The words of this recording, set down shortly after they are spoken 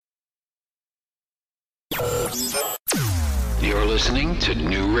You're listening to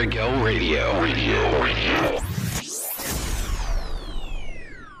Neue Regel Radio.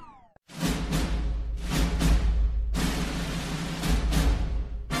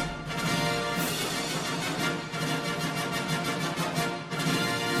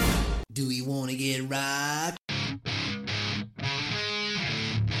 Do we want to get right?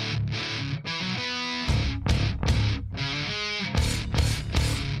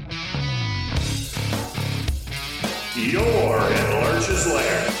 You're in Lurch's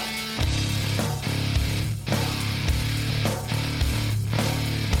Lair.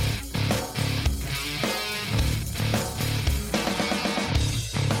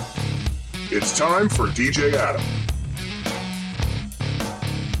 It's time for DJ Adam.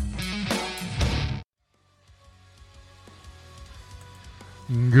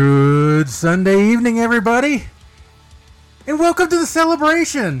 Good Sunday evening, everybody, and welcome to the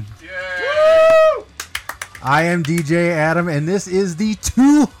celebration. Woo! I am DJ Adam, and this is the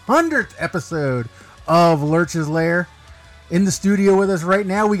 200th episode of Lurch's Lair. In the studio with us right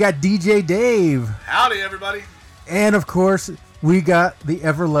now, we got DJ Dave. Howdy, everybody. And, of course, we got the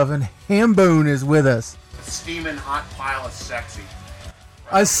ever-loving Hambone is with us. Steaming hot pile of sexy.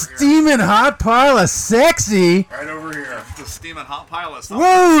 A steaming hot pile of sexy. Right over here. It's a steaming hot pile of something.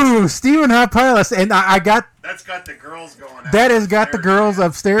 Whoa, steaming hot pile of, and I got. That's got the girls going. That has got the girls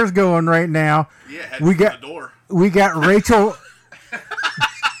upstairs going right now. Yeah, we got the door. We got Rachel.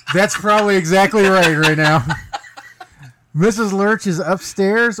 That's probably exactly right now. Mrs. Lurch is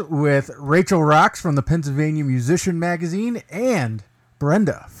upstairs with Rachel Rocks from the Pennsylvania Musician Magazine and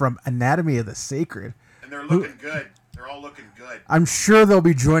Brenda from Anatomy of the Sacred. And they're looking good. They're all looking good. I'm sure they'll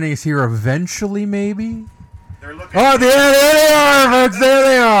be joining us here eventually, maybe. They're looking. Oh, there they are, folks. There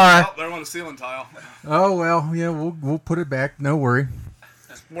they are. Oh, they're on the ceiling tile. Oh well, yeah, we'll put it back. No worry.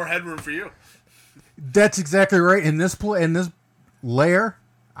 More headroom for you. That's exactly right. In this lair,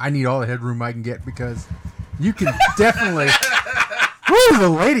 I need all the headroom I can get because you can definitely. Woo,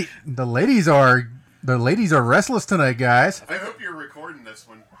 the ladies are restless tonight, guys. I hope you're recording this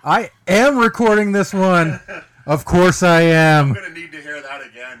one. I am recording this one. Of course I am. I'm gonna need to hear that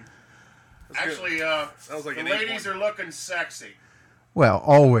again. Actually, the ladies are looking sexy. Well,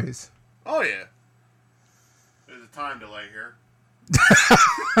 always. Oh yeah. There's a time delay here.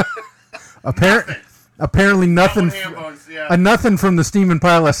 Apparently nothing. Nothing from the steaming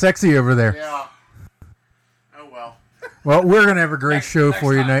pile of sexy over there. Yeah. Oh well. Well, we're gonna have a great show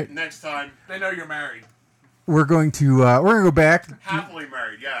for you tonight. Next time, they know you're married. We're going to go back. Happily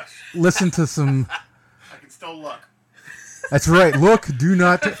married, yes. Listen to some. I can still look. That's right. Look, do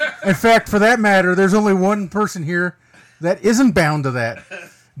not. In fact, for that matter, there's only one person here that isn't bound to that.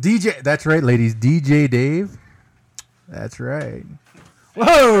 DJ. That's right, ladies. DJ Dave. That's right.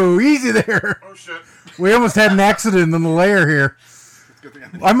 Whoa, easy there. Oh shit. We almost had an accident in the lair here.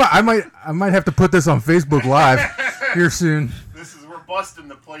 I might have to put this on Facebook Live here soon. We're busting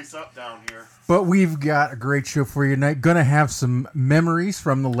the place up down here. But we've got a great show for you tonight. Gonna have some memories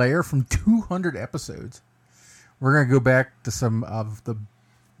from the Lair from 200 episodes. We're gonna go back to some of the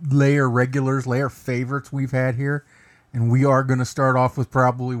Lair regulars, Lair favorites we've had here, and we are gonna start off with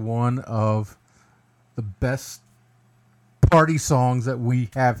probably one of the best party songs that we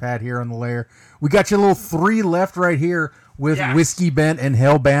have had here on the Lair. We got you a little 3 left right here with Whiskey Bent and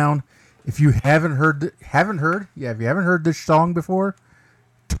Hellbound. If you haven't heard this song before,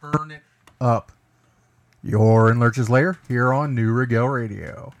 turn it up. You're in Lurch's Lair here on Neue Regel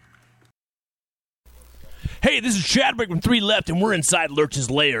Radio. Hey, this is Chadwick from 3 Left, and we're inside Lurch's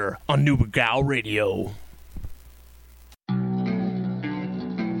Lair on Neue Regel Radio.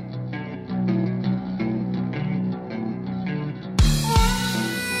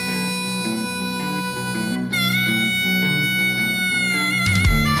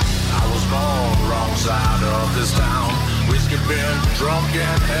 Side of this town, whiskey bent, drunk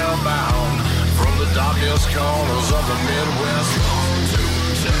and hellbound, from the darkest corners of the Midwest. Come to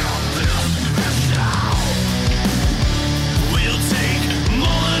town, this town. We'll take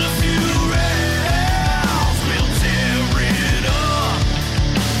more than a few rounds. We'll tear it up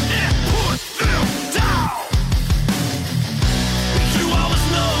and put them down. You always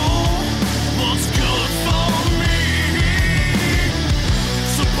know what's good for me.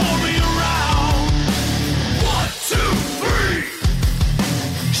 Support me around. 1, 2, 3.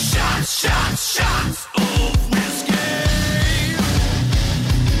 Shots of whiskey.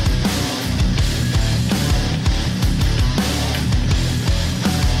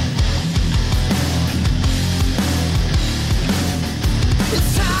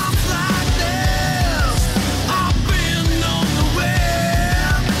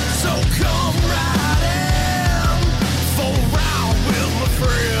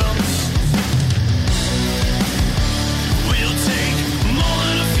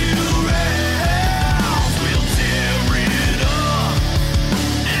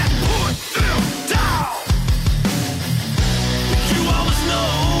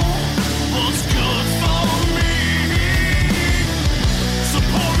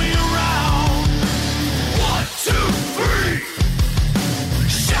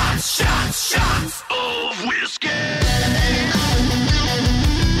 shots of whiskey.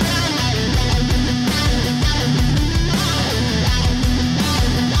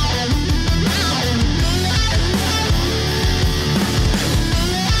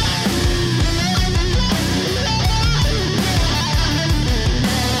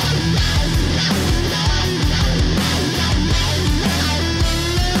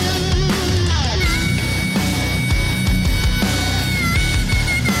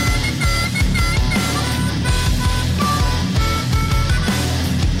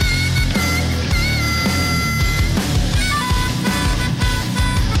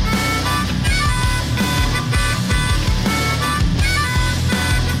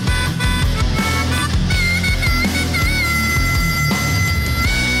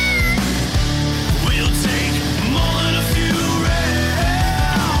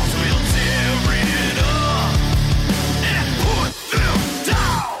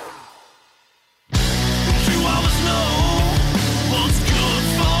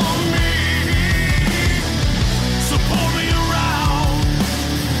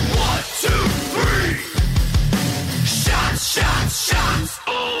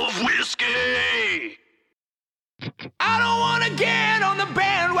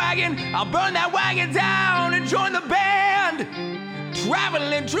 I'll burn that wagon down and join the band.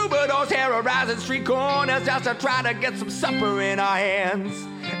 Traveling troubadours terrorizing street corners just to try to get some supper in our hands.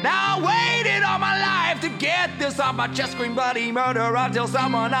 Now I waited all my life to get this off my chest, scream bloody murder until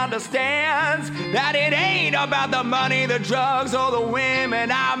someone understands that it ain't about the money, the drugs, or the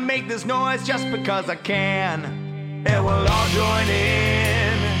women. I make this noise just because I can, and we'll all join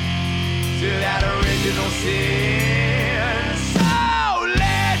in to that original sin. So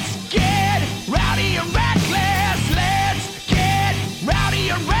let's get rowdy and reckless. Let's get rowdy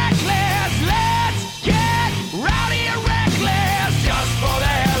and reckless. Let's get rowdy and reckless. Just for the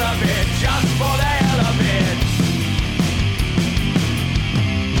hell of it. Just for the hell of it.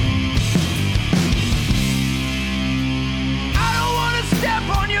 I don't want to step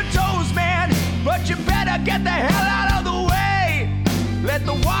on your toes, man, but you better get the hell out of the way. Let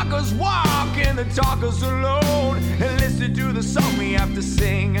the walkers walk and the talkers alone, and listen to the song we have to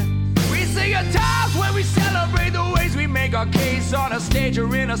sing. We sing at times when we celebrate the ways we make our case on a stage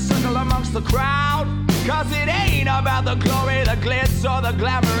or in a circle amongst the crowd. Cause it ain't about the glory, the glitz, or the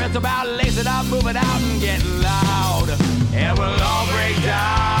glamour. It's about lacing up, moving out, and getting loud. And we'll all break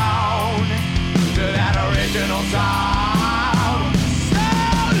down to that original sound. So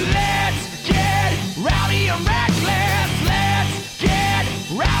let's get rowdy and reckless. Let's get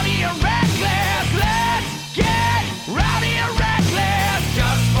rowdy and reckless. Let's get rowdy and reckless.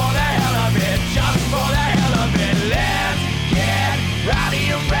 Just for the hell of it. Just for the hell of it. Let's get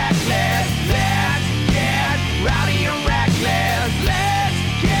rowdy and reckless. Let's get rowdy and reckless. Let's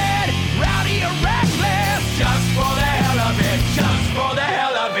get rowdy and reckless. Just for the hell of it. Just for the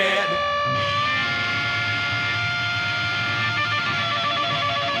hell of it.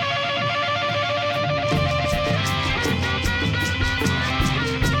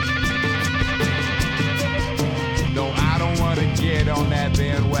 No, I don't want to get on that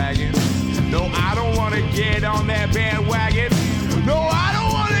bandwagon. No, I don't want to get on that bandwagon. No, I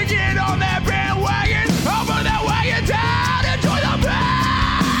don't want to get on that bandwagon. I'll burn that wagon down and join the band.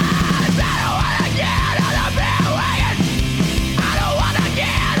 I don't want to get on the bandwagon. I don't want to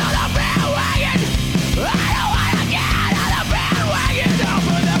get on the bandwagon. I don't want to get on the bandwagon. I'll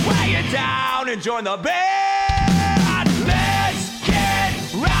burn that wagon down and join the band. Let's get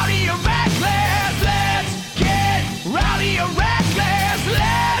rowdy and reckless. Let's get rowdy and reckless.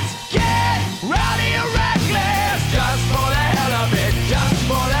 Let's get rowdy and reckless. Just for the hell of it. Just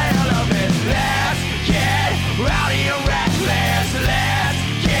for the hell of it. Let's get rowdy and reckless. Let's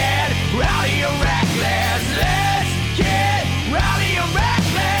get rowdy and reckless. Let's get rowdy and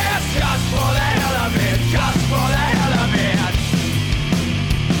reckless. Just for the hell of it. Just for the hell of it.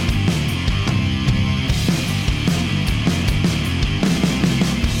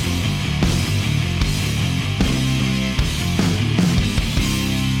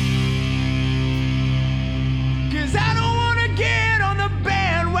 Cause I don't want to get on the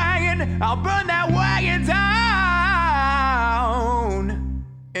bandwagon. I'll burn that wagon down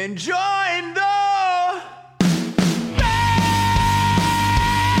and join the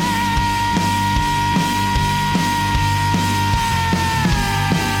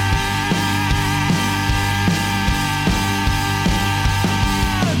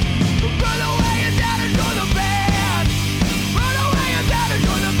burn the wagon down and join the band. Burn the wagon down and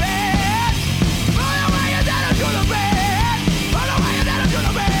join the band. Burn the wagon down and join the band. Burn the wagon down and join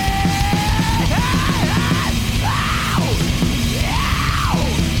the band. Ow! Ow!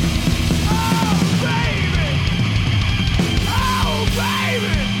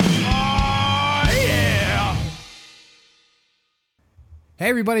 Hey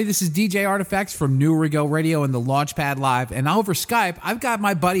everybody, this is DJ Artifacts from Neue Regel Radio and the Launchpad Live, and over Skype, I've got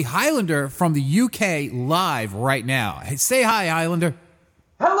my buddy Highlander from the UK live right now. Hey, say hi, Highlander.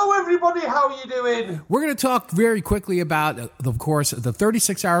 Hello everybody, how are you doing? We're going to talk very quickly about, of course, the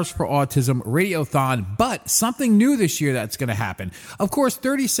 36 Hours for Autism Radiothon, but something new this year that's going to happen. Of course,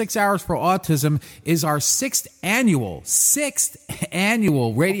 36 Hours for Autism is our sixth annual Radiothon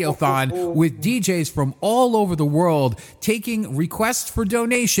with DJs from all over the world taking requests for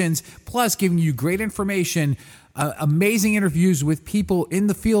donations, plus giving you great information, amazing interviews with people in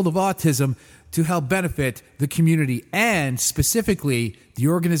the field of autism to help benefit the community and specifically the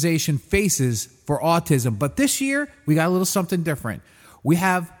organization Faces for Autism. But this year, we got a little something different. We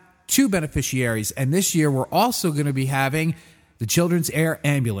have two beneficiaries, and this year we're also going to be having the Children's Air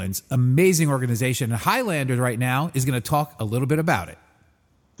Ambulance, amazing organization. And Highlander right now is going to talk a little bit about it.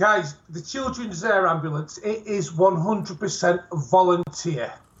 Guys, the Children's Air Ambulance, it is 100%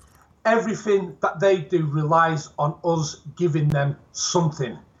 volunteer. Everything that they do relies on us giving them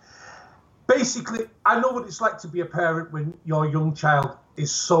something. Basically, I know what it's like to be a parent when your young child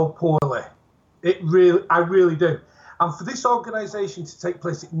is so poorly. I really do. And for this organisation to take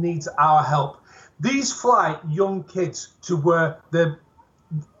place, it needs our help. These fly young kids to where the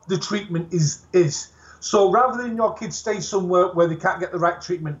treatment is. So rather than your kids stay somewhere where they can't get the right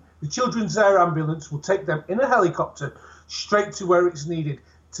treatment, the Children's Air Ambulance will take them in a helicopter straight to where it's needed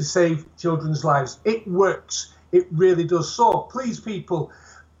to save children's lives. It works. It really does. So please, people,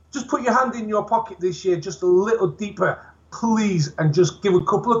 just put your hand in your pocket this year, just a little deeper, please, and just give a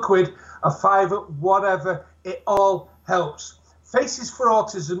couple of quid, a fiver, whatever. It all helps. Faces for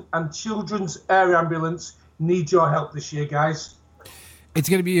Autism and Children's Air Ambulance need your help this year, guys. It's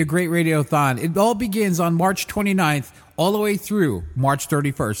going to be a great radiothon. It all begins on March 29th all the way through March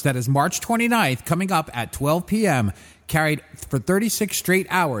 31st. That is March 29th, coming up at 12 p.m., carried for 36 straight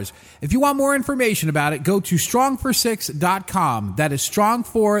hours. If you want more information about it, go to strong4six.com. That is strong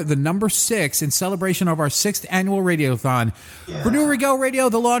for the number 6 in celebration of our 6th annual radiothon. Yeah. For Neue Regel Radio,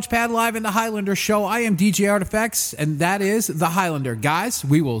 the Launchpad Live, and the Highlander Show, I am DJ Artifacts, and that is the Highlander. Guys,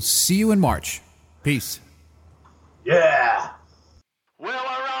 we will see you in March. Peace. Yeah. Well,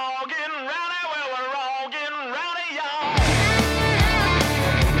 we're all getting rowdy, y'all.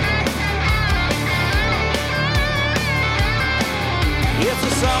 It's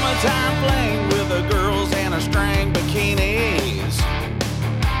a summertime fling with the girls in a string bikinis,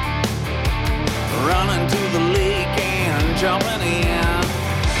 running to the lake and jumping in,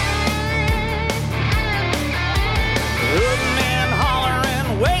 hooting and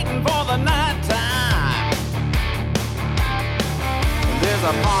hollering, waiting for the nighttime. There's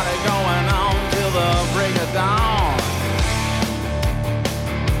a party going on till the break of dawn.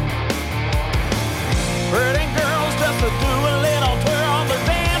 Pretty girls just to do a little twirl. They're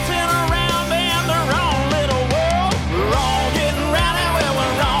dancing around in their own little world. We're all getting rowdy, well,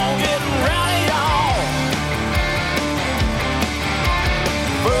 we're all getting rowdy, y'all.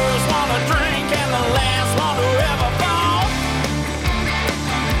 First one to drink and the last one to ever fall.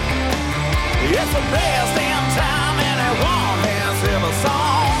 It's the best damn time anyone has ever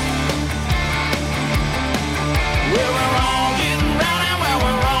saw. Well, we're all getting rowdy, well,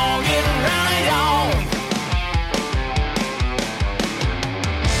 we're all getting rowdy, y'all.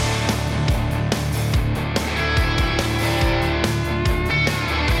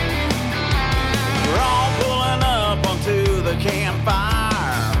 We're all pulling up onto the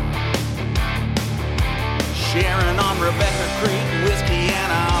campfire, sharing on Rebecca Creek whiskey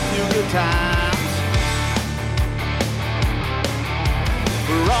and a few good times.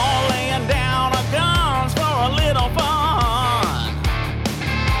 We're all laying down our guns for a little fun.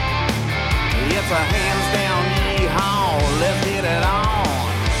 It's a hands down yee-haw, let's get it on.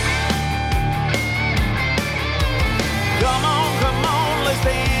 Come on, let's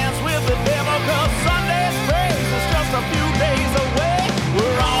dance with the devil, 'cause Sunday's praise is just a few days away.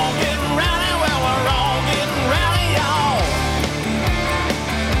 We're all getting rowdy, well, we're all getting rowdy, y'all.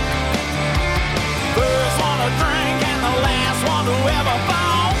 First one to drink and the last one to ever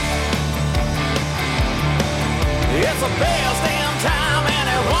fall. It's the best damn time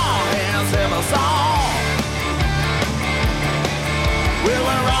anyone has ever saw. Well,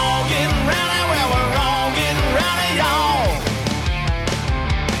 we're all getting rowdy, well, we're all getting rowdy, y'all.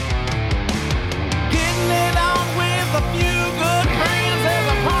 Getting it on with a few good friends. There's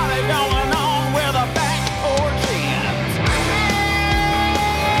a party going on where the back porch ends.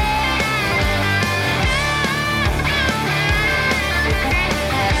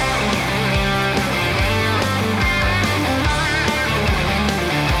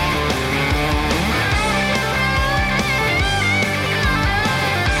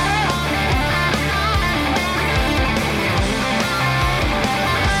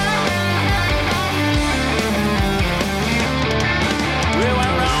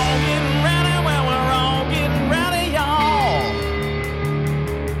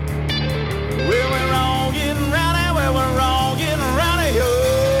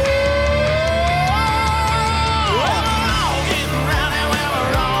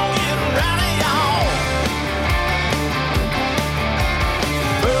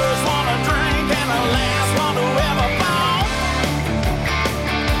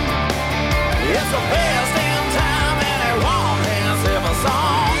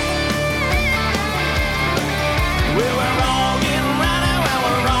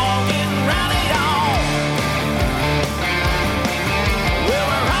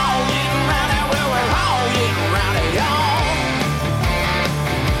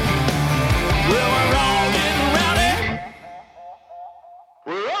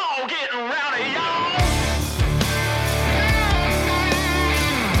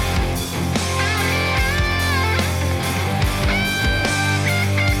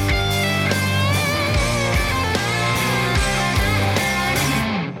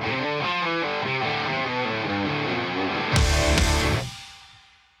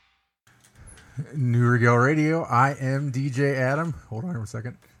 New Regale Radio. I am DJ Adam. Hold on a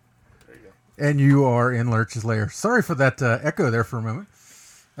second. There you go. And you are in Lurch's Lair. Sorry for that echo there for a moment.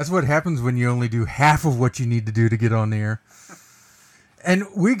 That's what happens when you only do half of what you need to do to get on the air. And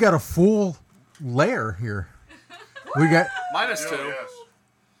we got a full lair here. We got minus 2. Yes.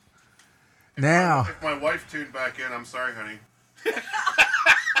 Now. If my wife tuned back in, I'm sorry, honey.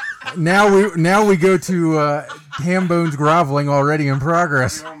 Now we go to ham bones groveling already in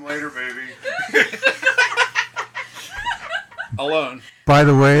progress. I'll be home later, baby. Alone. By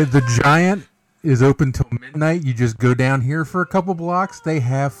the way, the Giant is open till midnight. You just go down here for a couple blocks. They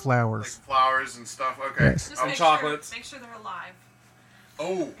have flowers. Like flowers and stuff. Okay. Yes. Just make chocolates. Sure, make sure they're alive.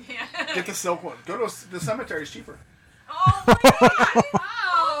 Oh. Yeah. Get the silk one. Go to the cemetery. It's cheaper. Oh my God.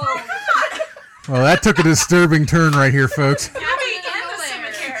 Oh. Well, that took a disturbing turn right here, folks. Happy in the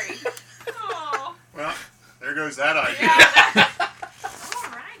cemetery. Oh. Well, there goes that idea.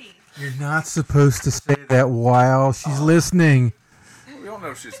 Alrighty. You're not supposed to say that while she's listening. We don't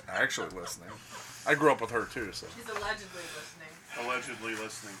know if she's actually listening. I grew up with her too, so. She's allegedly listening. Allegedly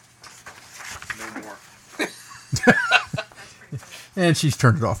listening. No more. And she's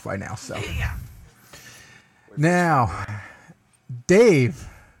turned it off by now, so. Yeah. Now, Dave,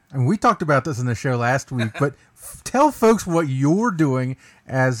 and we talked about this in the show last week, but tell folks what you're doing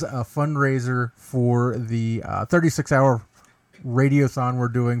as a fundraiser for the 36-hour radiothon we're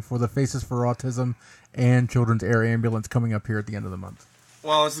doing for the Faces for Autism and Children's Air Ambulance coming up here at the end of the month.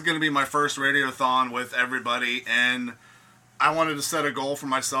 Well, this is going to be my first radiothon with everybody, and I wanted to set a goal for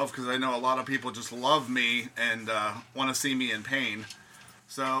myself because I know a lot of people just love me and want to see me in pain.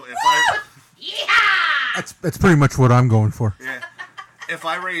 So if That's pretty much what I'm going for. Yeah. If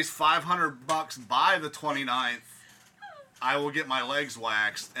I raise $500 by the 29th, I will get my legs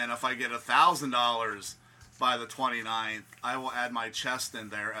waxed, and if I get $1,000 by the 29th, I will add my chest in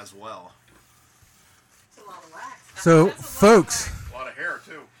there as well. That's a lot of wax. So, folks, A lot of hair,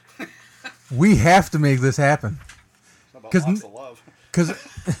 too. we have to make this happen. Because lots of love. Because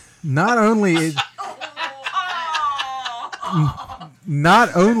not only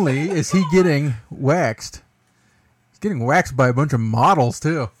is he getting waxed, he's getting waxed by a bunch of models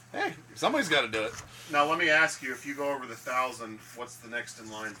too. Hey, somebody's got to do it. Now, let me ask you, if you go over the 1,000, what's the next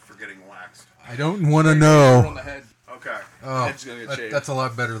in line for getting waxed? I don't want to On know. the head. Okay. Oh, Head's gonna get shaved. that's a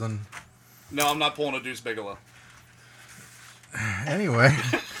lot better than. No, I'm not pulling a Deuce Bigelow. Anyway,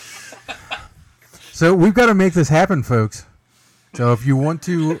 so we've got to make this happen, folks. So if you want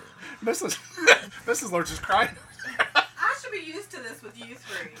to, Mrs. Lurch is crying. I should be used to this with you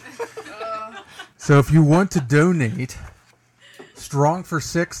three. so if you want to donate, Strong for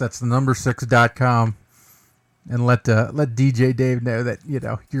 6. That's the number 6.com, and let DJ Dave know that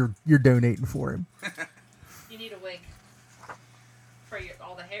you're donating for him. You need a wig for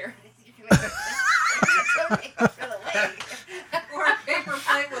all the hair. Or a paper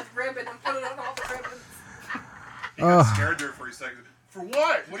plate with ribbon and put it on all the ribbons. He got scared there for a second. For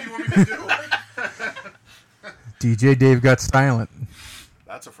what? What do you want me to do? DJ Dave got silent.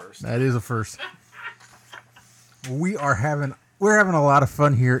 That's a first. That is a first. We're having a lot of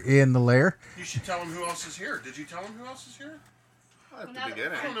fun here in the Lair. You should tell him who else is here. Did you tell him who else is here? At the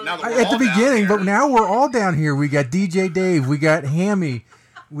beginning. At the beginning, but now we're all down here. We got DJ Dave, we got Hammy,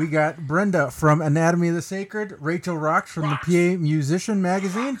 we got Brenda from Anatomy of the Sacred, Rachel Rocks from the PA Musician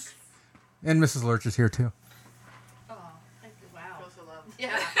magazine, and Mrs. Lurch is here too. Oh, wow.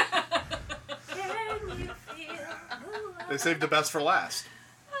 Yeah. They saved the best for last.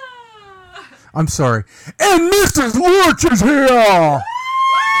 I'm sorry. And Mrs. Lurch is here!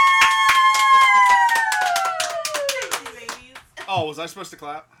 Oh, was I supposed to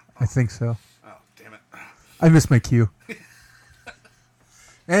clap? I think so. Oh, damn it. I missed my cue.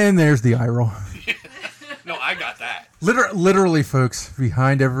 And there's the eye roll. No, I got that. Literally, folks,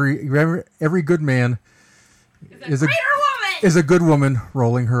 behind every good man is a good woman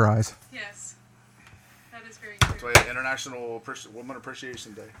rolling her eyes. Yes. That is very true. It's why International Woman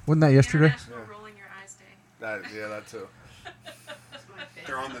Appreciation Day. Wasn't that yesterday? International Rolling Your Eyes Day. That too.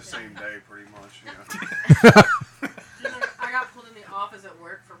 They're on the same day, pretty much. Yeah. I got pulled in the office at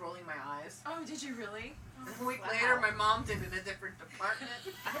work for rolling my eyes. Oh, did you really? A week later, my mom did it in a different department.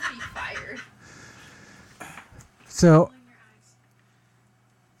 I'd be fired. So,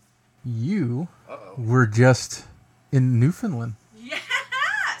 you were just in Newfoundland.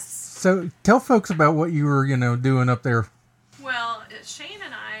 Yes! So, tell folks about what you were, doing up there. Well, Shane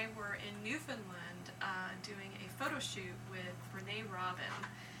and I were in Newfoundland doing a photo shoot with Renee Robin.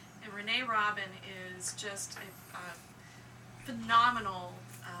 And Renee Robin is just a phenomenal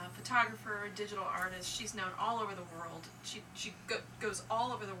photographer, digital artist. She's known all over the world. She goes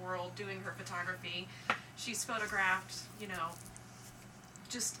all over the world doing her photography. She's photographed,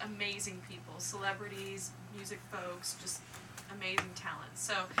 just amazing people, celebrities, music folks, just amazing talent.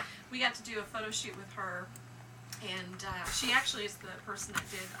 So we got to do a photo shoot with her, and she actually is the person that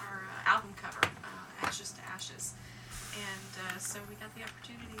did our album cover, Ashes to Ashes. And so we got the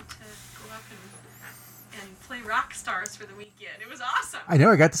opportunity to go up and play rock stars for the weekend. It was awesome. I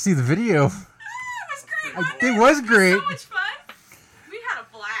know. I got to see the video. It was great. It was great. It was so much fun. We had a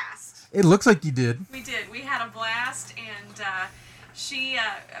blast. It looks like you did. We did. We had a blast, and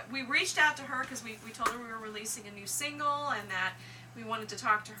we reached out to her because we told her we were releasing a new single and that we wanted to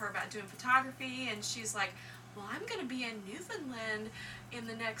talk to her about doing photography, and she's like, well, I'm going to be in Newfoundland in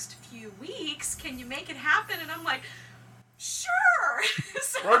the next few weeks. Can you make it happen? And I'm like, sure.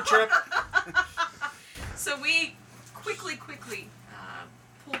 Road trip. So we quickly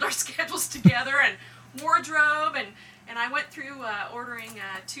pulled our schedules together and wardrobe, and I went through ordering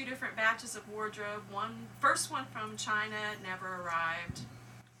 2 different batches of wardrobe. First one from China never arrived.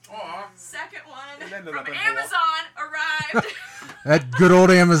 Aww. Second one ended from up in Amazon arrived. That good old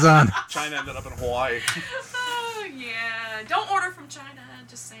Amazon. China ended up in Hawaii. Oh, yeah. Don't order from China.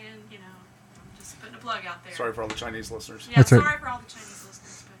 Just saying, I'm just putting a plug out there. Sorry for all the Chinese listeners. Yeah, That's sorry right. for all the Chinese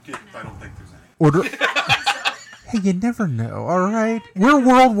listeners. But, I don't think there's any. Order. Hey, you never know. All right, we're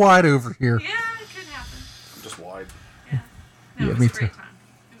worldwide over here. Yeah, it could happen. I'm just wide. Yeah. No, Yeah, it was me a great too. time.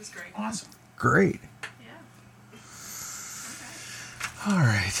 It was great. Awesome. Great. Yeah. All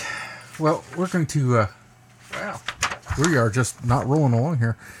right. Well, we're going to. Wow. We are just not rolling along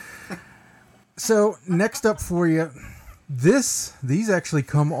here. So next up for you, these actually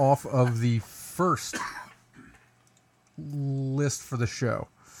come off of the first list for the show.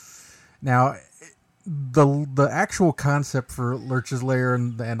 Now, the actual concept for Lurch's Lair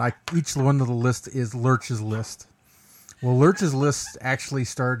and each one of the list is Lurch's List. Well, Lurch's List actually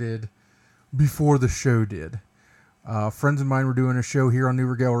started before the show did. Friends of mine were doing a show here on New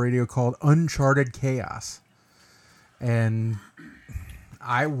Regale Radio called Uncharted Chaos. And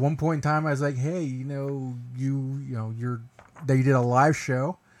one point in time, I was like, hey, they did a live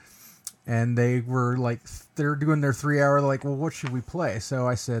show, and they were like, they're doing their 3-hour, like, well, what should we play? So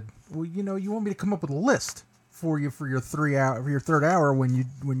I said, well, you want me to come up with a list for you for your 3-hour, for your third hour when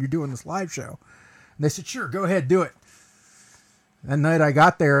you're doing this live show? And they said, sure, go ahead, do it. That night I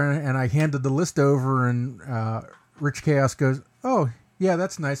got there and I handed the list over, and Rich Chaos goes, oh, yeah,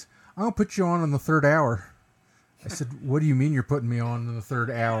 that's nice. I'm going to put you on the third hour. I said, what do you mean you're putting me on in the third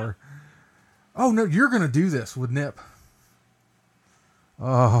hour? Oh, no, you're going to do this with Nip.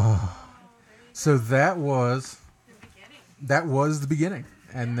 Oh. So that was the beginning.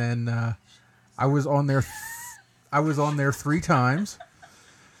 And then I was on there 3 times.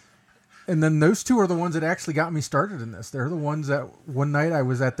 And then those 2 are the ones that actually got me started in this. They're the ones that one night I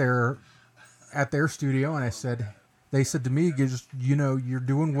was at their studio, and they said to me, you're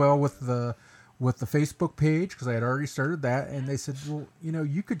doing well with the Facebook page, because I had already started that, and they said, well,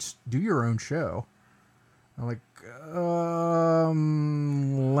 you could do your own show. I'm like,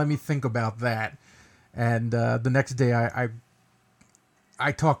 let me think about that. And the next day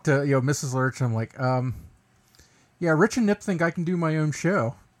I talked to Mrs. Lurch, and I'm like, yeah, Rich and Nip think I can do my own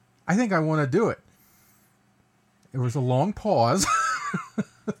show. I think I want to do it. There was a long pause.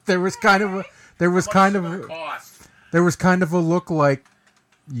 There was kind of a look like,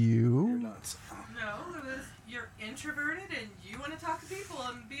 you're nuts. No, you're introverted and you want to talk to people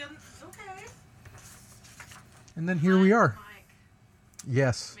and be okay. And then here we are.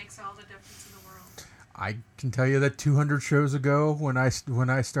 Yes. Makes all the difference in the world. I can tell you that 200 shows ago, when I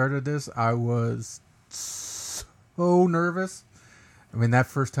started this, I was so nervous. I mean, that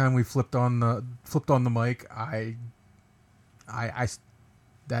first time we flipped on the mic,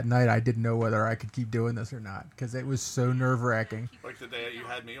 that night I didn't know whether I could keep doing this or not, because it was so nerve-wracking. Like the day you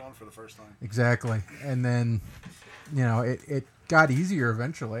had me on for the first time. Exactly. And then, it got easier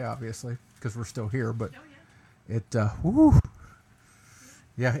eventually, obviously, because we're still here, but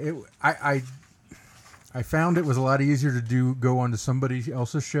I found it was a lot easier to go onto somebody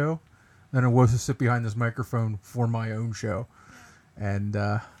else's show than it was to sit behind this microphone for my own show. And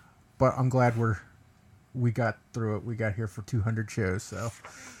but I'm glad we got through it. We got here for 200 shows, so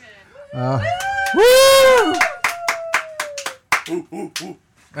woo!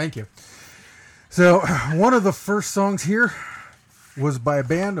 Thank you. So one of the first songs here was by a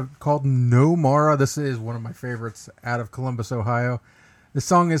band called No Mara. This is one of my favorites out of Columbus, Ohio. The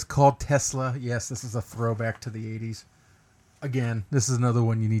song is called Tesla. Yes, this is a throwback to the 80s. Again, this is another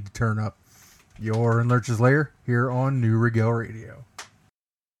one you need to turn up. You're in Lurch's Lair here on New Regale Radio.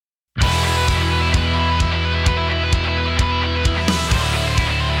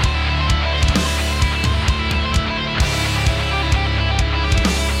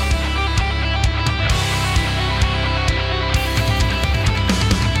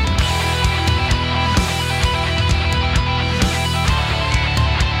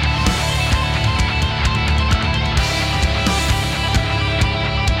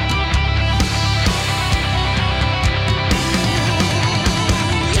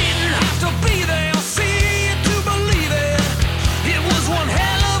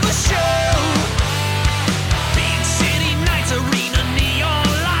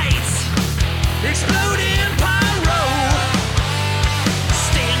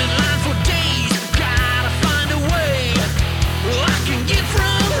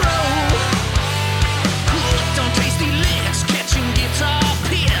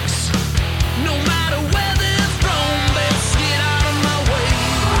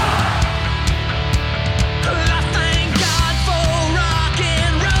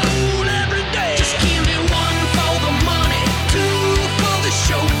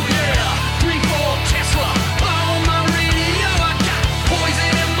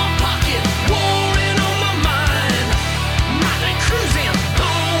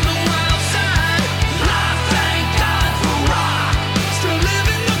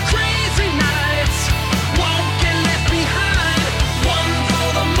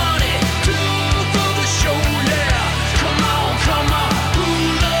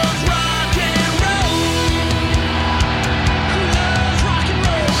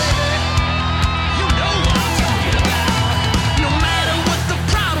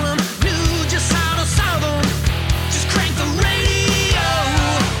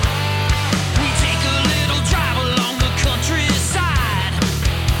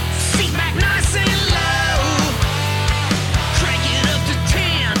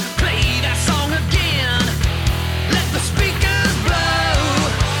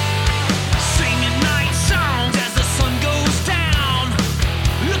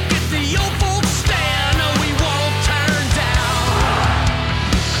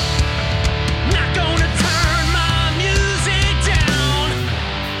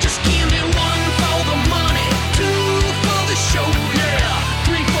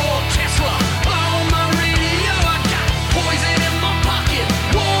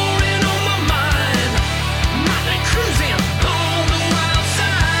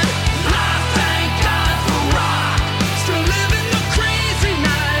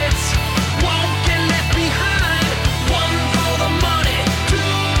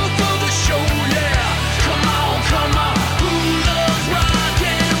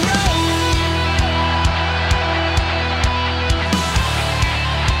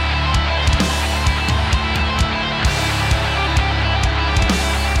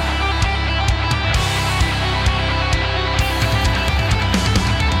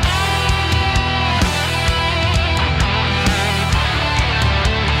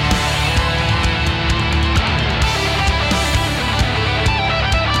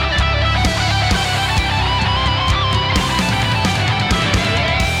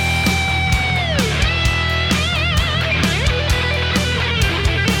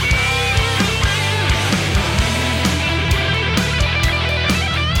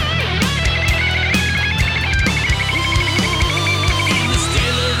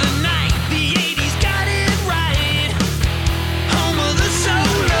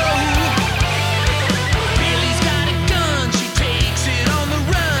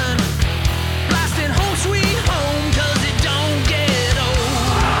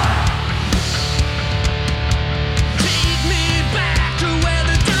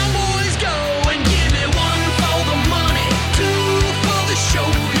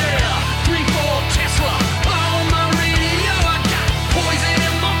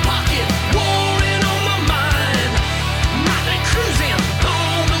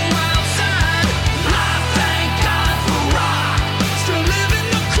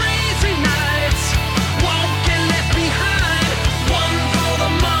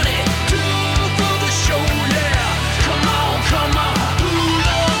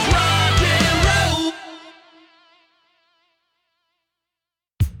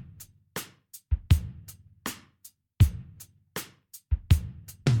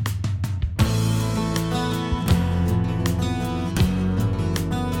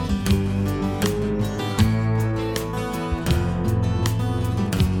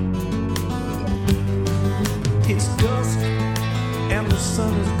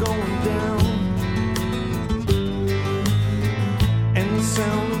 is going down, and the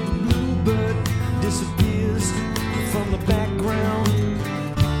sound of the bluebird disappears from the background.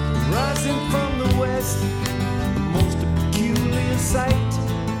 Rising from the west, most peculiar sight,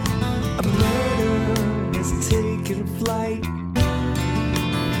 a murder is taking flight.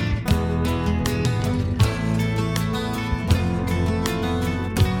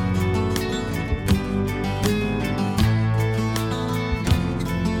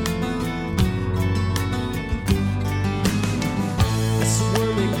 A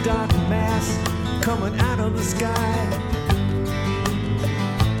swirling dark mass coming out of the sky,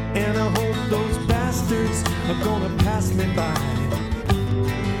 and I hope those bastards are gonna pass me by.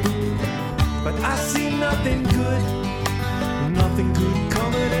 But I see nothing good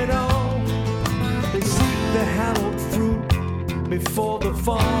coming at all. They seek the hallowed fruit before the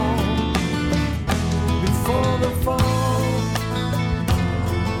fall, before the fall.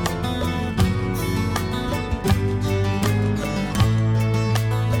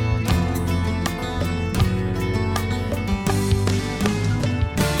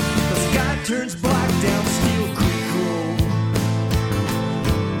 The sky turns black down Steel Creek Road.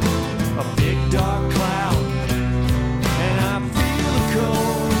 A big dark cloud, and I feel the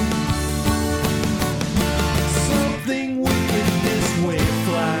cold. Something wicked this way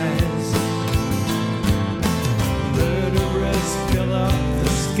flies. Murderers fill up the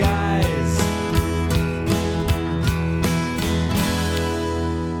skies.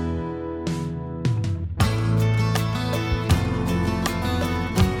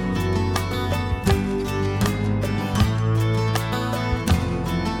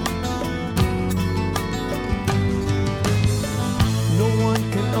 No one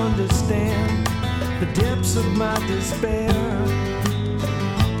can understand the depths of my despair.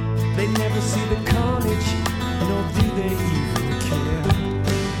 They never see the carnage, nor do they even care.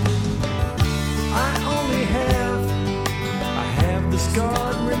 I have the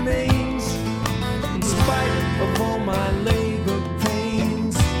scarred remains, in spite of all my labor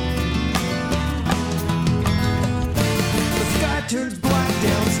pains. The sky turns black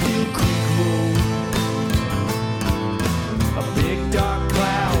down Steel Creek Road. A big dark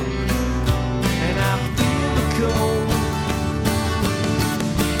cloud, and I feel the cold.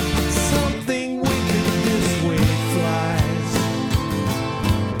 Something wicked this way flies.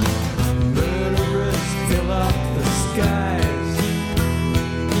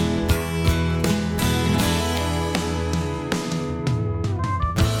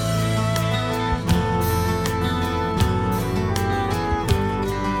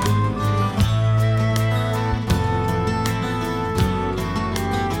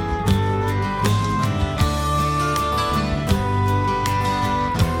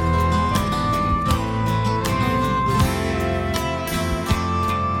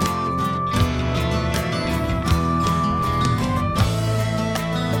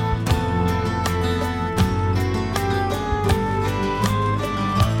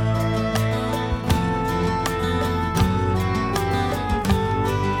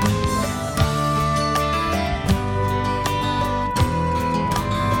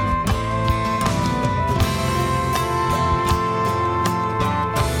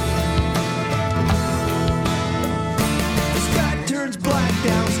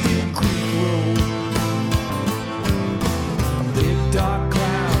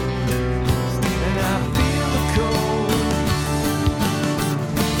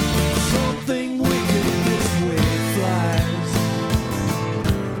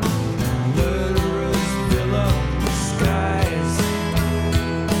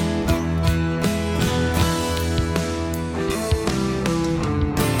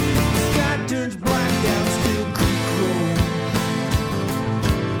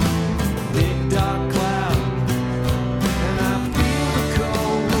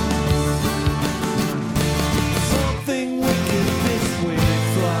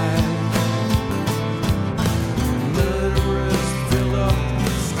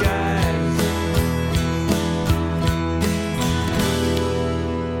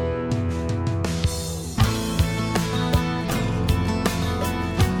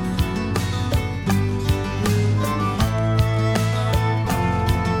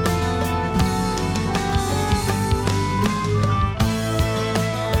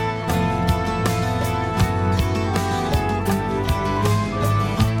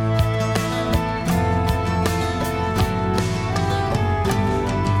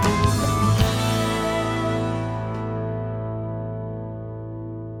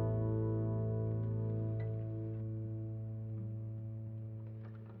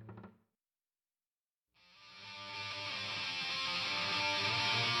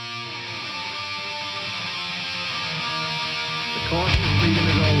 cost of freedom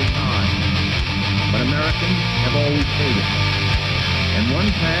is always high, but Americans have always paid it. And one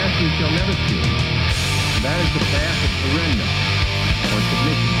path we shall never see, and that is the path of surrender or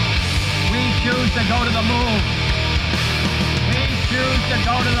submission. We choose to go to the moon. We choose to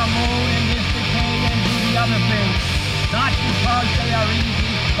go to the moon in this decade and do the other things. Not because they are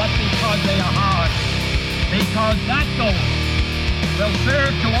easy, but because they are hard. Because that goal will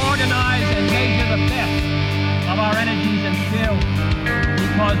serve to organize and measure the best of our energies and skills.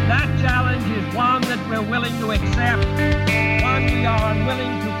 Because that challenge is one that we're willing to accept, one we are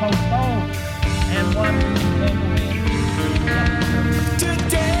unwilling to postpone, and one we intend to win.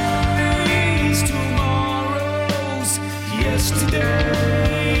 Today's tomorrow's yesterday.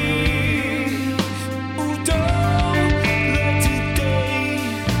 Oh, don't let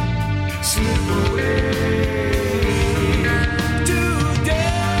today slip away.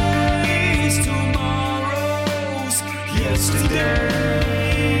 Today's tomorrow's yesterday.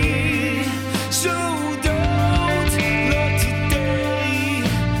 So don't let today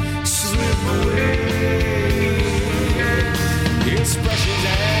slip away. It's precious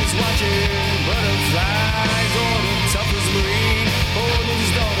as watching butterflies on a tougher's marine holding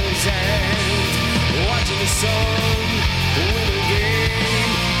his daughter's hand, watching the sun win a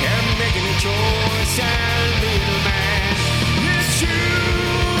game and making a choice and being a man. It's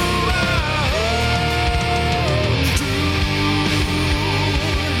true, I hold true.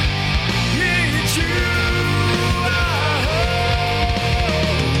 It's true, I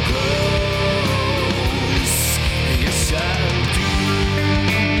hold close. Yes, I do.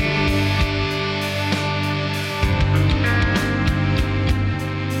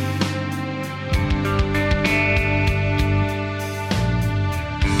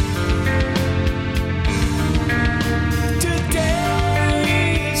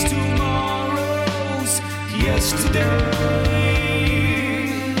 Today's tomorrow's yesterday.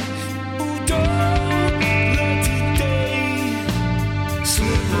 Oh, don't let today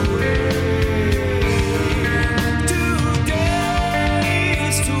slip away.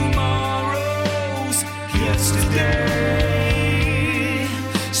 Today's tomorrow's yesterday.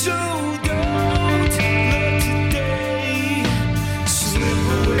 So don't let today slip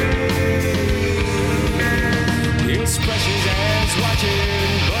away. It's precious as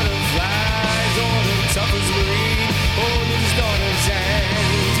watching butterflies on a tougher's marine holding his daughter's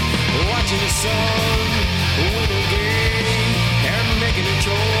hand, watching the sun win a game and making a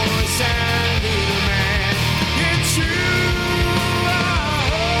choice and being a man. It's true, I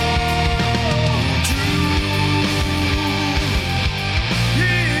hold true.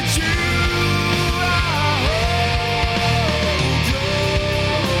 It's true, I hold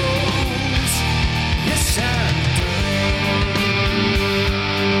close. Yes, I do.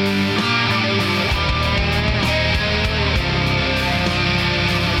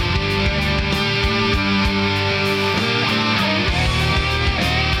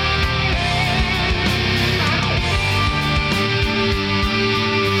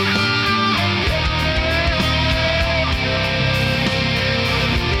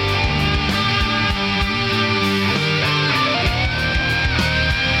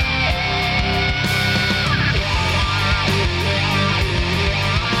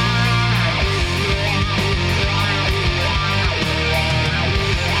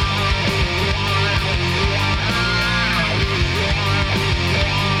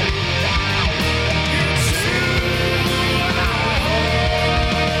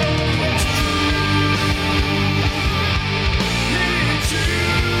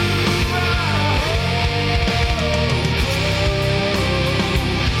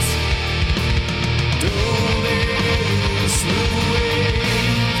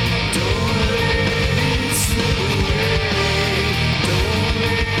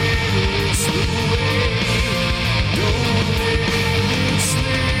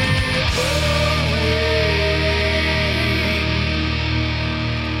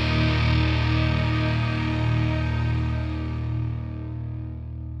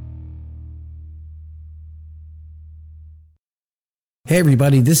 Hey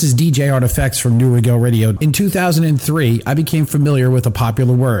everybody, this is DJ Artifacts from Neue Regel Radio. In 2003, I became familiar with a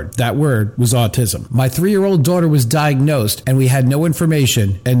popular word. That word was autism. My 3-year-old daughter was diagnosed and we had no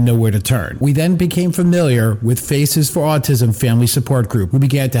information and nowhere to turn. We then became familiar with Faces for Autism Family Support Group, who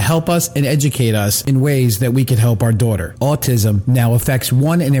began to help us and educate us in ways that we could help our daughter. Autism now affects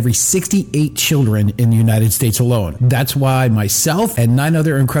 1 in every 68 children in the United States alone. That's why myself and 9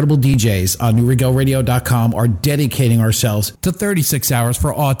 other incredible DJs on NewRegelRadio.com are dedicating ourselves to 36 36 Hours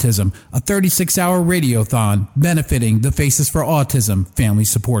for Autism, a 36-hour radiothon benefiting the Faces for Autism Family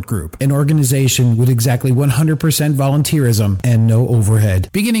Support Group, an organization with exactly 100% volunteerism and no overhead.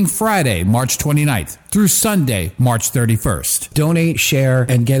 Beginning Friday, March 29th through Sunday, March 31st. Donate, share,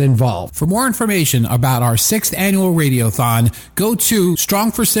 and get involved. For more information about our 6th annual radiothon, go to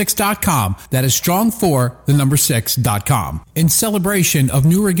strong4six.com. That is strong6.com. In celebration of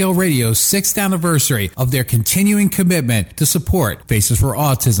New Regale Radio's 6th anniversary of their continuing commitment to support Faces for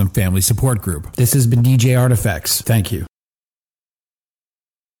Autism Family Support Group. This has been DJ Artifacts. Thank you.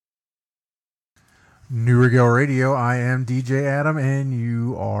 New Regale Radio, I am DJ Adam, and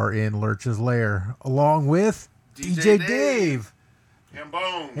you are in Lurch's Lair, along with DJ Dave.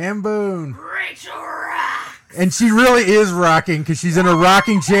 And Boone. Rachel Rock. And she really is rocking, because she's in a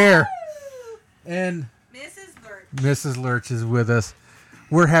rocking chair. And Mrs. Lurch is with us.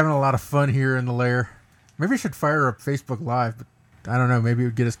 We're having a lot of fun here in the Lair. Maybe I should fire up Facebook Live, but I don't know. Maybe it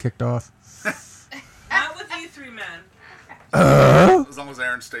would get us kicked off. Not with you three men. As long as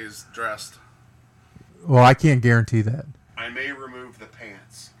Aaron stays dressed. Well, I can't guarantee that. I may remove the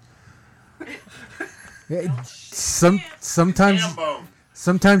pants. Sometimes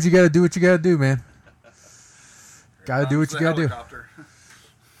you got to do what you got to do, man. Got to do what you got to do.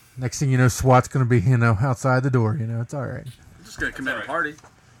 Next thing you know, SWAT's going to be, outside the door. It's all right. I'm just going to commit a party.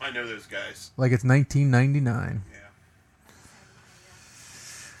 I know those guys. Like it's 1999. Yeah.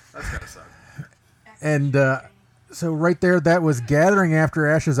 That's got to suck. And so right there, that was Gathering After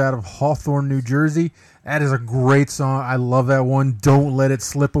Ashes out of Hawthorne, New Jersey. That is a great song. I love that one. Don't Let It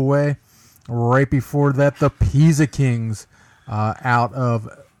Slip Away. Right before that, the Pisa Kings out of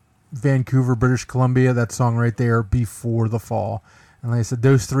Vancouver, British Columbia. That song right there, Before the Fall. And like I said,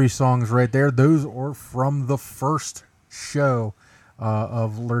 those 3 songs right there, those are from the first show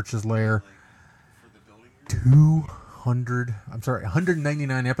of Lurch's Lair.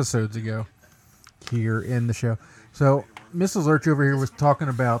 199 episodes ago here in the show. So Mrs. Lurch over here was talking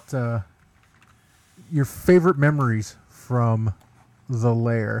about your favorite memories from the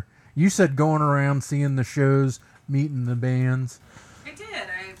Lair. You said going around, seeing the shows, meeting the bands. I did.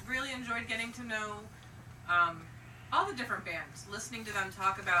 I really enjoyed getting to know all the different bands, listening to them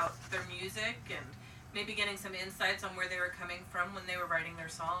talk about their music and maybe getting some insights on where they were coming from when they were writing their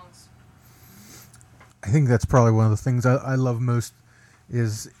songs. I think that's probably one of the things I love most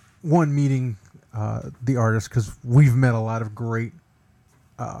is, one, meeting the artists, because we've met a lot of great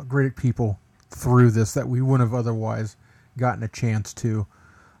people through this that we wouldn't have otherwise gotten a chance to.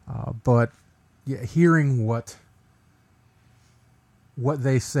 But yeah, hearing what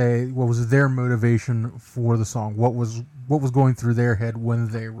they say, what was their motivation for the song, what was going through their head when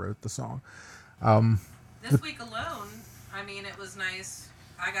they wrote the song. This week alone, it was nice.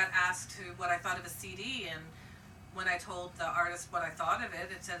 I got asked what I thought of a CD, and when I told the artist what I thought of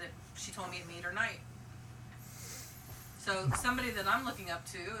it, it said she told me it made her night. So somebody that I'm looking up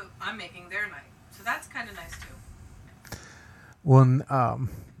to, I'm making their night. So that's kind of nice too. Well,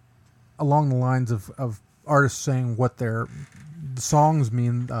 along the lines of artists saying what their songs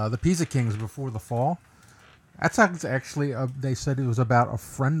mean, the Pisa Kings, Before the Fall, that's actually, they said it was about a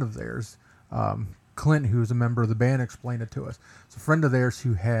friend of theirs. Clint, who's a member of the band, explained it to us. It's a friend of theirs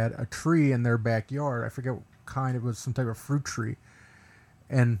who had a tree in their backyard. I forget what kind. It was some type of fruit tree.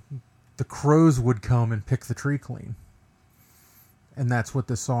 And the crows would come and pick the tree clean. And that's what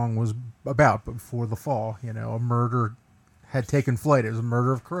this song was about. Before the Fall, a murder had taken flight. It was a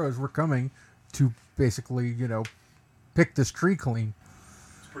murder of crows were coming to basically, pick this tree clean.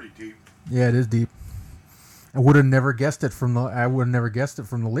 It's pretty deep. Yeah, it is deep. I would have never guessed it from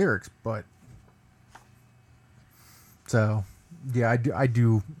the lyrics, but so yeah, I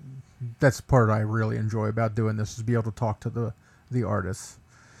do. That's the part I really enjoy about doing this, is be able to talk to the artists.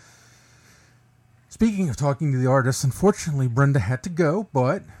 Speaking of talking to the artists, unfortunately Brenda had to go,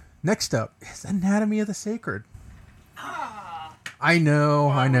 but next up is Anatomy of the Sacred. I know.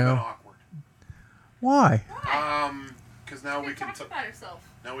 Awkward. Why? Because now we can talk about herself.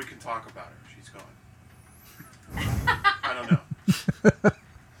 Now we can talk about her. She's gone. I don't know.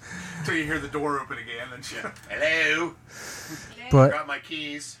 Until you hear the door open again, and hello. But got my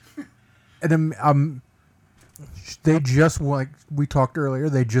keys. And they just, like we talked earlier,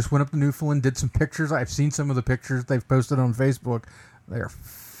 they just went up to Newfoundland, did some pictures. I've seen some of the pictures they've posted on Facebook. They are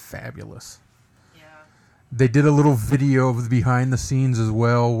fabulous. Yeah. They did a little video of the behind the scenes as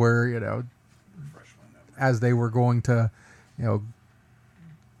well, where as they were going to,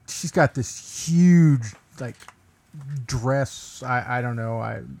 she's got this huge dress. I don't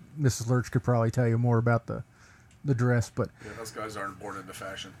know. Mrs. Lurch could probably tell you more about the dress, but yeah, those guys aren't born into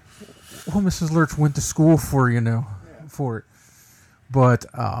fashion. Well, Mrs. Lurch went to school for for it. But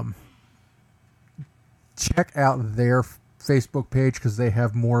check out their Facebook page because they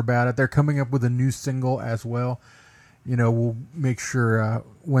have more about it. They're coming up with a new single as well. We'll make sure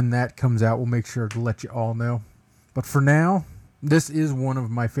when that comes out, we'll make sure to let you all know. But for now, this is one of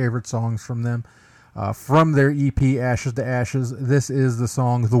my favorite songs from them. From their EP, Ashes to Ashes, this is the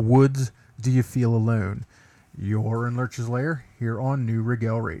song The Woods, Do You Feel Alone? You're in Lurch's Lair here on New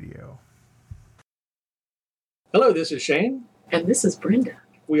Regel Radio. Hello, this is Shane. And this is Brenda.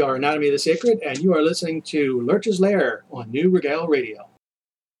 We are Anatomy of the Sacred, and you are listening to Lurch's Lair on New Regel Radio.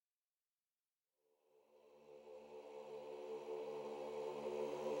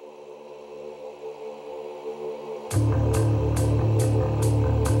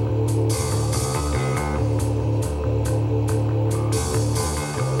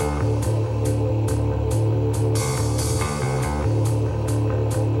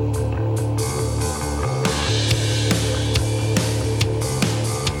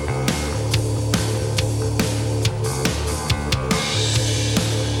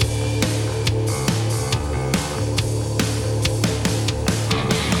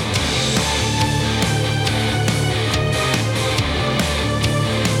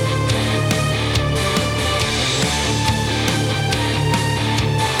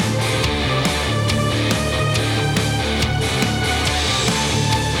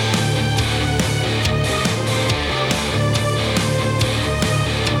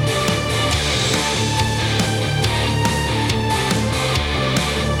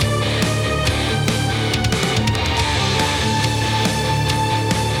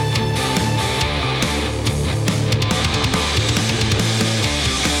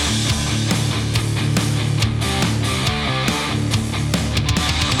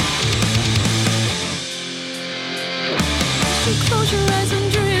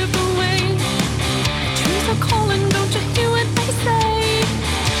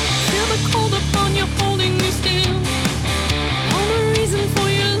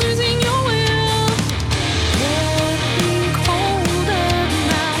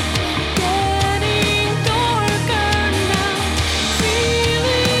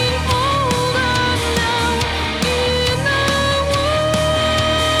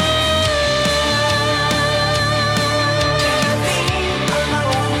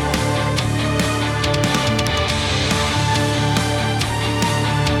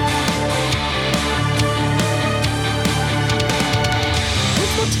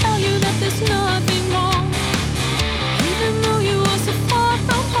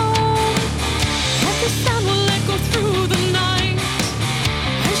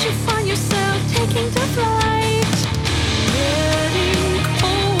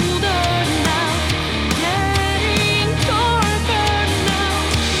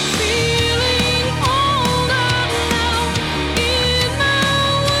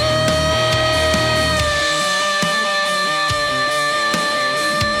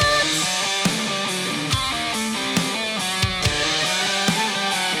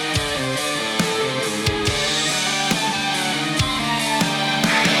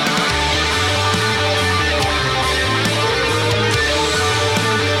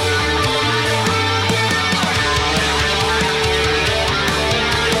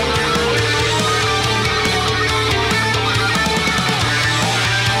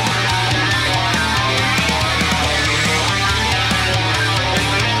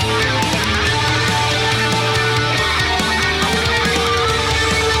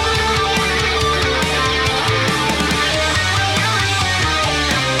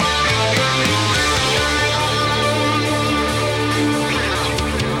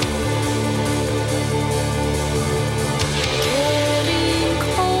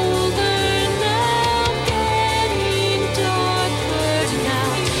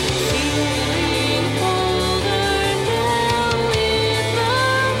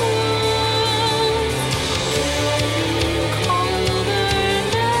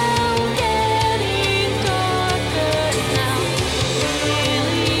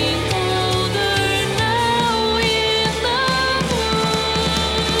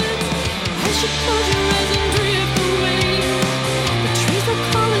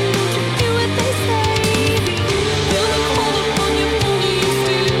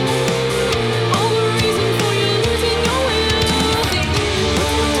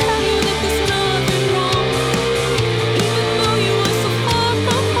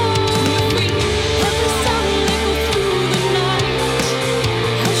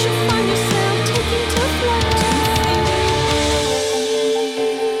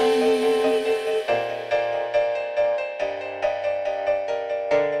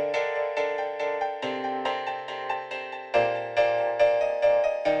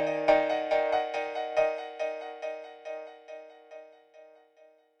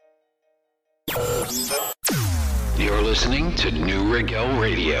 You're listening to New Regel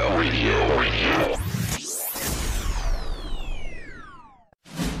Radio.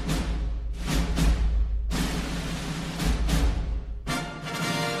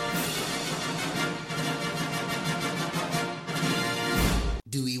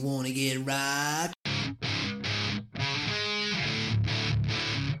 Do we want to get rocked?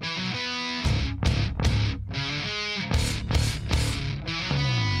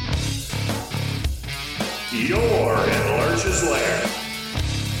 You're in Lurch's Lair.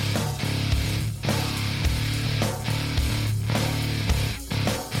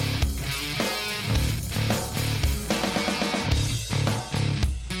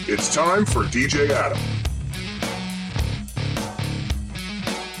 It's time for DJ Adam.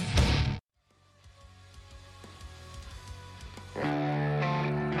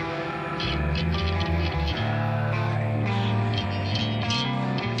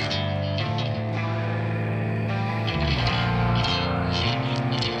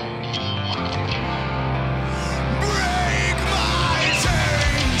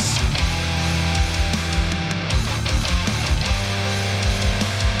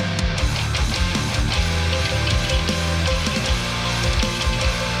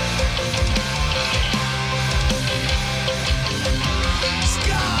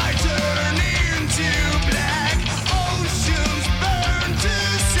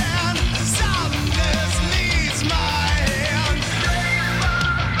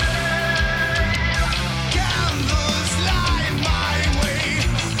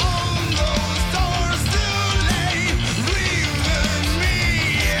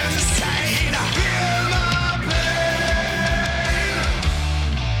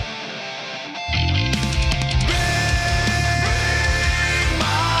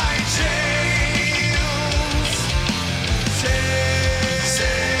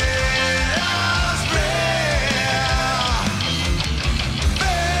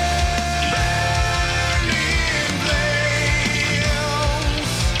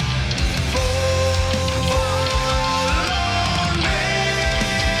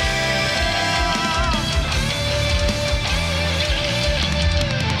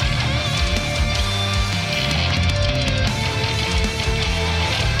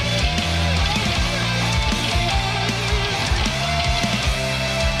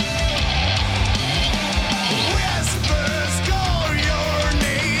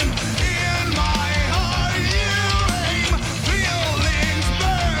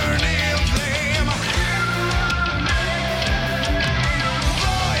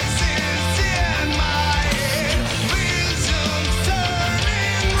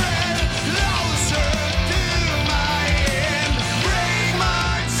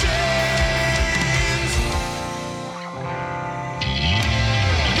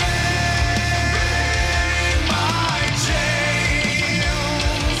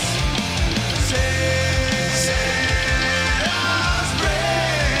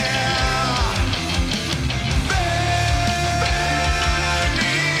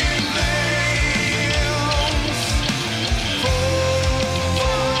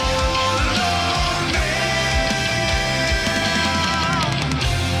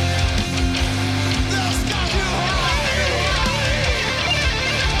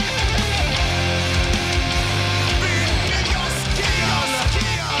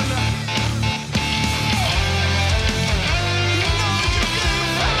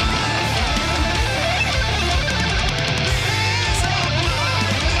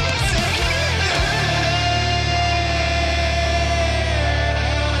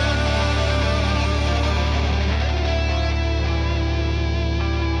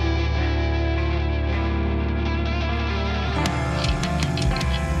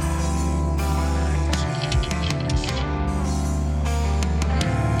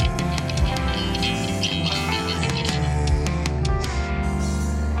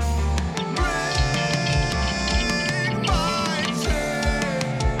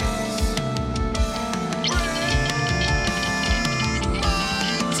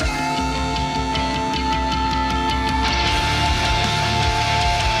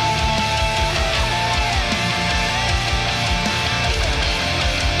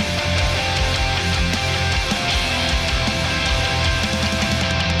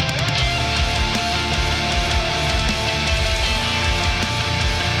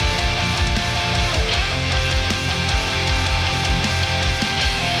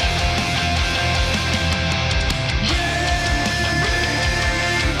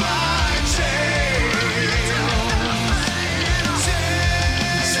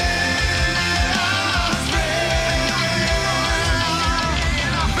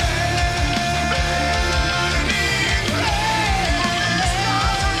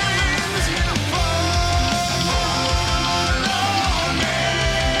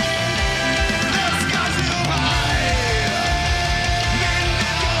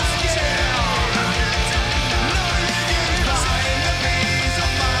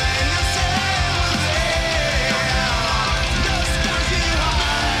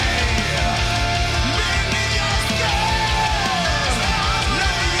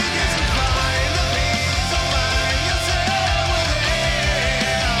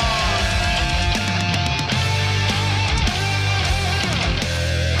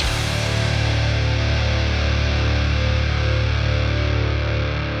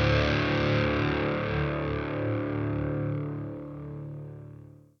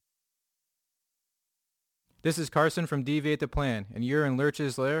 This is Carson from Deviate the Plan, and you're in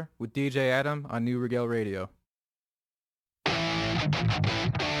Lurch's Lair with DJ Adam on New Regale Radio.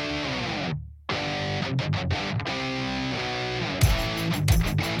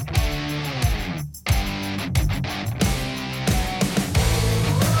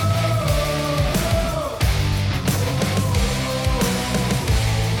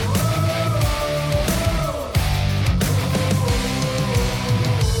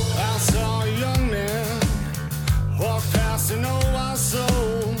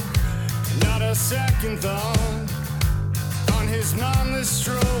 Second thought on his mindless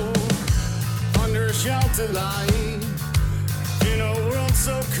stroll under a shelter light in a world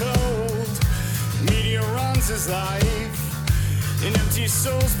so cold. Media runs his life, an empty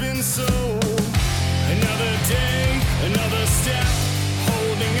soul's been sold. Another day, another step,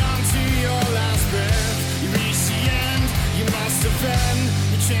 holding on to your last breath. You reach the end, you must defend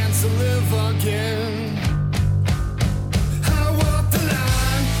your chance to live again. I walk the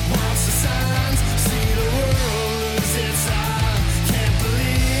line, watch the signs, see the world lose its eye. Can't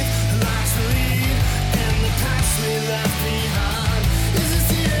believe the lives we lead and the past we left behind. Is this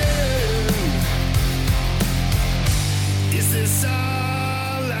the end? Is this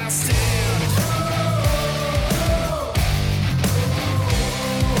our last stand?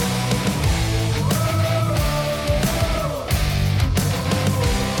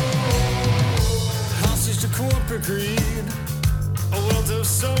 Hostage to corporate greed, a world of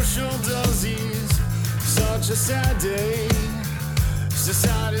social disease. Such a sad day,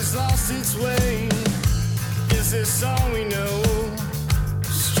 society's lost its way. Is this all we know?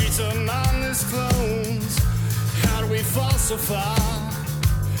 Streets of mindless clones. How do we fall so far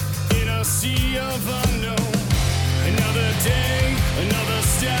in a sea of unknown? Another day, another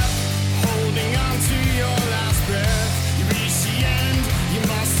step, holding on to your last breath. You reach the end, you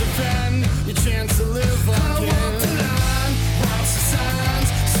must defend your chance to live again. I walk the line, watch the signs,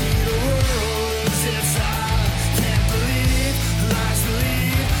 see the world lose its eye. Can't believe the lies we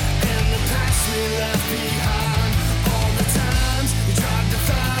lead and the past we left behind. All the times you tried to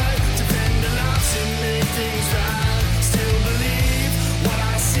fight, defend the lives and make things right. Still believe what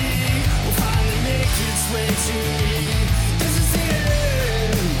I see will finally make its way to me. Is this the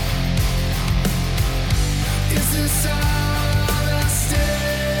end? Is this our last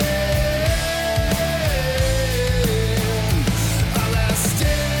stand? Our last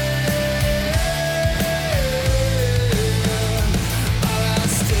stand. Our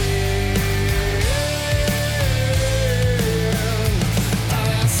last stand. Our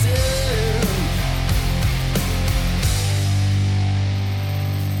last stand.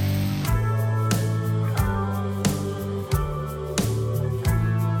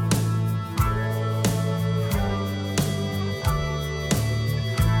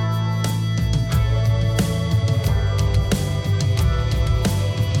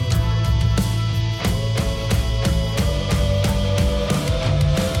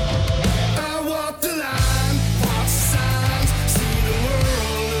 I walk the line, watch the signs, see the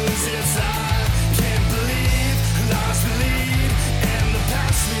world lose its eye. Can't believe the lies we lead and the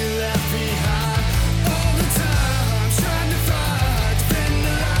past we left behind. All the time trying to fight, defend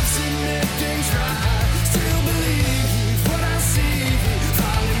the lives and make things right. Still believe what I see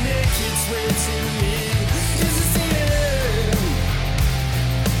finally make its way to me. Is this the end?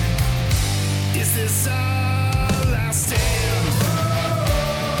 Is this our last stand?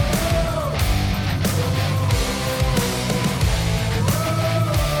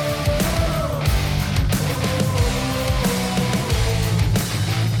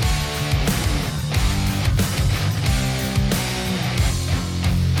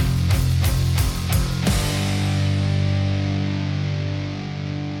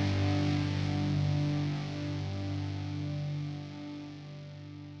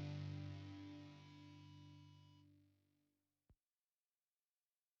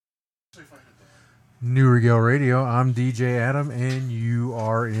 New Regale Radio. I'm DJ Adam, and you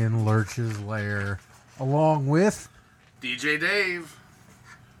are in Lurch's Lair, along with DJ Dave,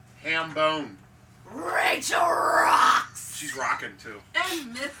 Ham Bone. Rachel rocks! She's rocking too.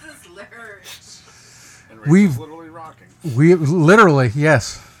 And Mrs. Lurch. And We've- literally rocking. we literally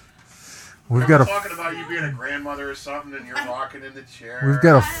yes. We've got talking about you being a grandmother or something, and you're rocking in the chair. we've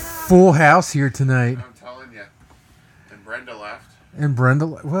got a full house here tonight. I'm telling you. And Brenda left. And Brenda,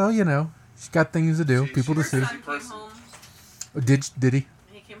 well, you know, she's got things to do, people to see. Her son came home. Oh, did he?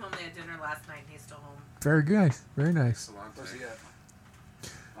 He came home. They had dinner last night. And he's still home. Very nice, very nice. Where's he at?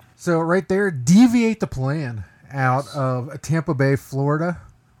 So right there, Deviate the Plan out of Tampa Bay, Florida,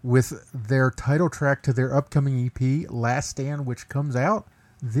 with their title track to their upcoming EP, Last Stand, which comes out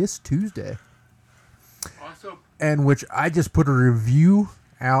this Tuesday. Awesome. and which I just put a review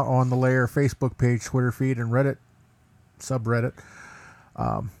out on the Lair Facebook page, Twitter feed, and Reddit subreddit.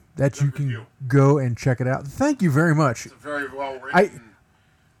 That you can go and check it out. Thank you very much. It's very well written.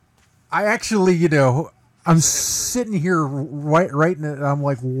 I actually, you know, I'm sitting here writing it. And I'm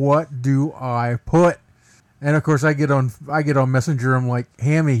like, what do I put? And of course, I get on Messenger. I'm like,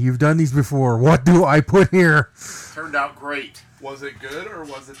 Hammy, you've done these before. What do I put here? Turned out great. Was it good or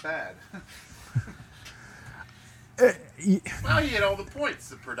was it bad? Well, you know, the points: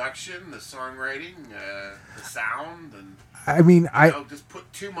 the production, the songwriting, the sound, and I mean, just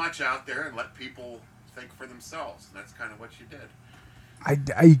put too much out there and let people think for themselves. And that's kind of what you did.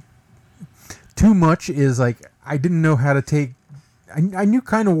 I too much is like I didn't know how to take. I knew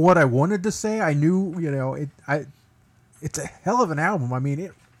kind of what I wanted to say. I knew, you know, it's a hell of an album. I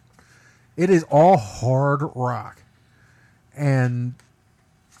mean, it is all hard rock, and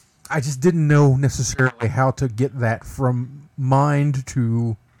I just didn't know necessarily how to get that from mind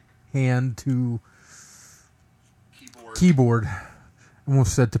to hand to keyboard. I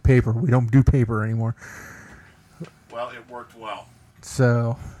almost said to paper. We don't do paper anymore. Well, it worked well.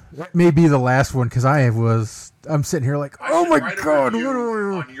 So that may be the last one because I'm sitting here like, oh my god, what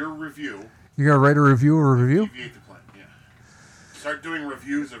are we on your review? You're gonna write a review or a review? Deviate the plan, yeah. Start doing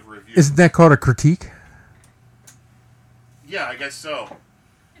reviews of reviews. Isn't that called a critique? Yeah, I guess so.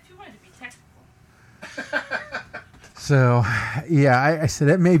 If you wanted to be technical. So, yeah, I said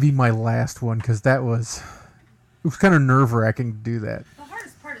that may be my last one because it was kind of nerve-wracking to do that. The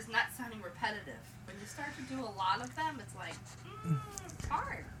hardest part is not sounding repetitive. When you start to do a lot of them, it's like, it's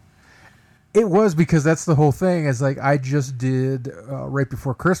hard. It was because that's the whole thing. Is like I just did right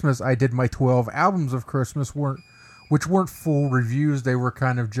before Christmas. I did my 12 albums of Christmas, which weren't full reviews. They were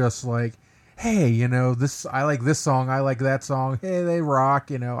kind of just like, hey, you know, I like this song, I like that song. Hey, they rock.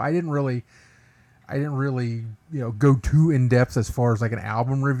 You know, I didn't really, you know, go too in depth as far as like an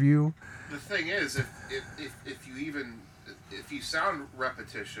album review. The thing is, if you sound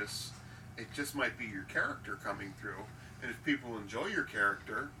repetitious, it just might be your character coming through. And if people enjoy your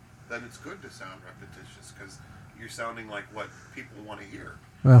character, then it's good to sound repetitious because you're sounding like what people want to hear.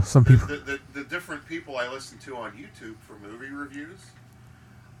 Well, some people. The different people I listen to on YouTube for movie reviews,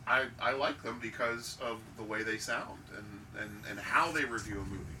 I like them because of the way they sound and how they review a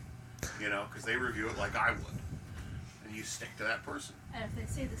movie. You know, because they review it like I would. And you stick to that person. And if they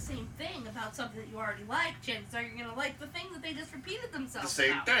say the same thing about something that you already like, chances are you're going to like the thing that they just repeated themselves The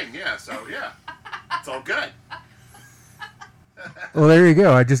same about. thing, yeah. So, yeah. It's all good. Well, there you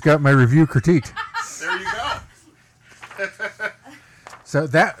go. I just got my review critiqued. There you go. So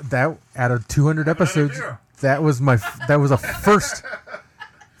that out of 200 episodes, that was a first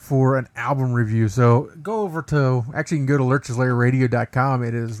for an album review. So go over to, actually you can go to lurcheslairradio.com.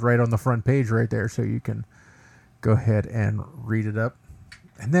 It is right on the front page right there, so you can go ahead and read it up.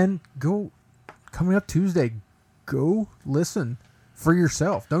 And then coming up Tuesday, go listen for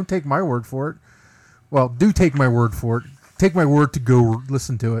yourself. Don't take my word for it. Well, do take my word for it. Take my word to go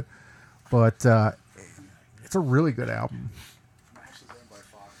listen to it. But it's a really good album.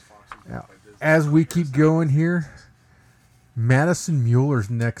 Now, as we keep going here, Madison Mueller's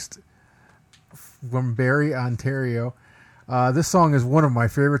next from Barrie, Ontario. This song is one of my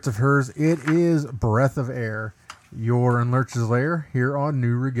favorites of hers. It is Breath of Air. You're in Lurch's Lair here on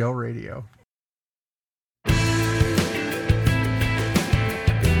New Regel Radio.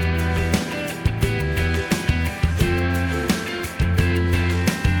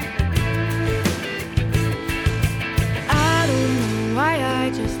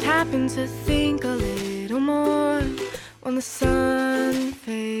 To think a little more when the sun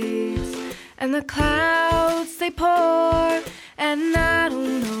fades and the clouds they pour, and I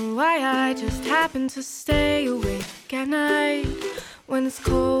don't know why I just happen to stay awake at night when it's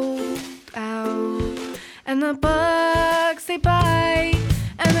cold out and the bugs they bite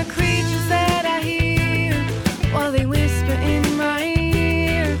and the creatures that I hear while they whisper in my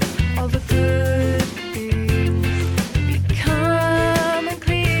ear all the good things become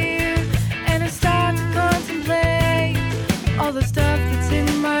clear, and I start to contemplate all the stuff that's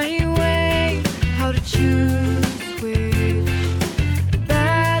in my way, how to choose which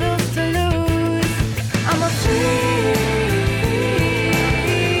battles to lose. I'm afraid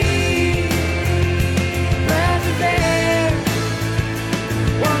breath of air.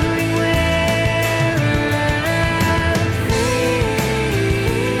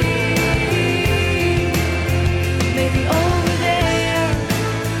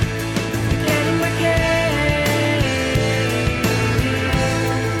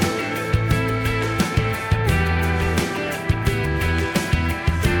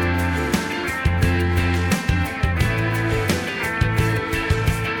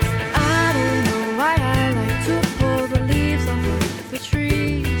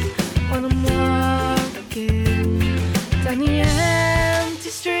 on the empty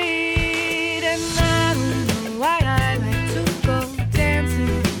street, and I don't know why I like to go dancing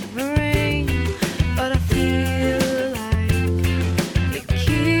in the rain, but I feel like it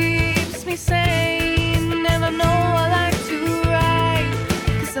keeps me sane, and I know I like to write,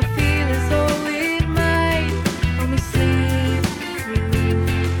 'cause I feel as though it might help me sleep through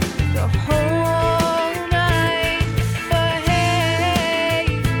the whole night. But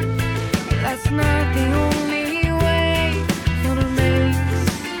hey, that's not the only way that it makes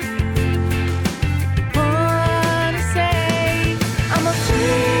you wanna say I'm a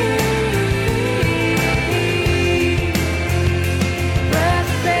free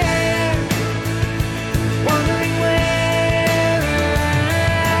breath there, wondering where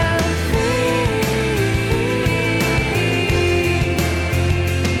I'm free.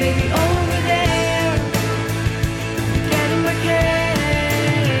 Maybe over there, getting my care.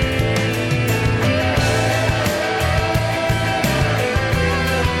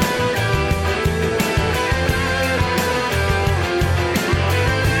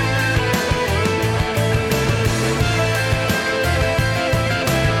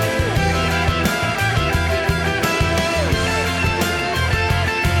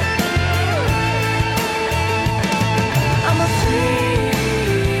 I'm a free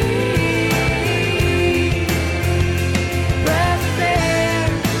breath there,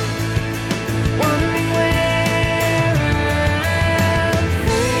 wondering where I'm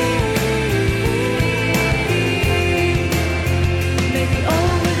free. Maybe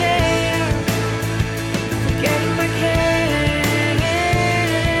over there, forgetting my care.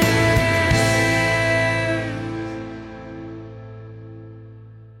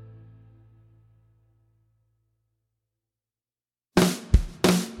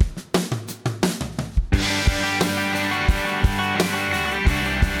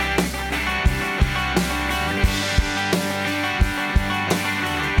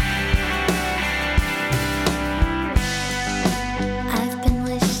 I've been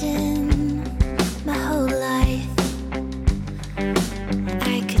wishing my whole life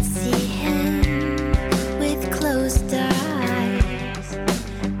I could see him with closed eyes.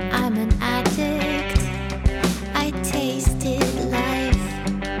 I'm an addict, I tasted life.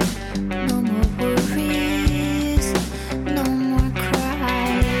 No more worries, no more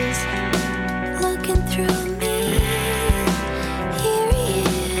cries. Looking through me, here he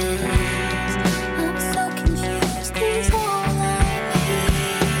is. I'm so confused, he's all I need.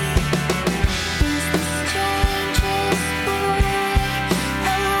 He's the strangest boy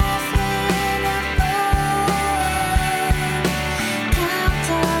I've ever known. Can't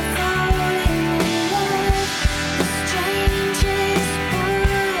avoid in love. The strangest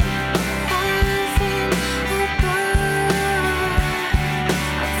boy I've ever known.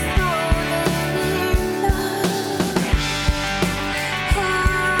 I've fallen in love.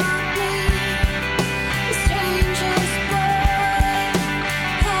 Help me, the strangest boy.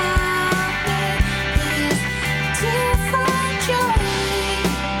 Help me, please, to find joy.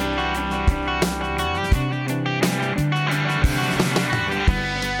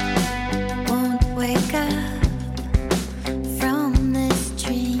 Won't wake up from this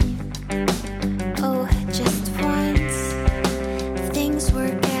dream. Oh, just once things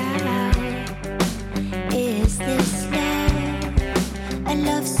work out. Is this love, a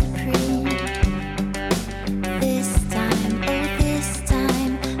love supreme? This time, oh this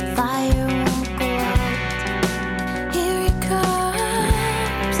time, fire won't go out. Here it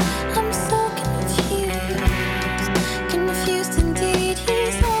comes, I'm so confused, confused indeed,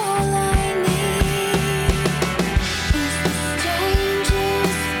 he's all I need. He's the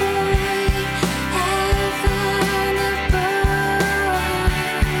strangest boy I've ever known.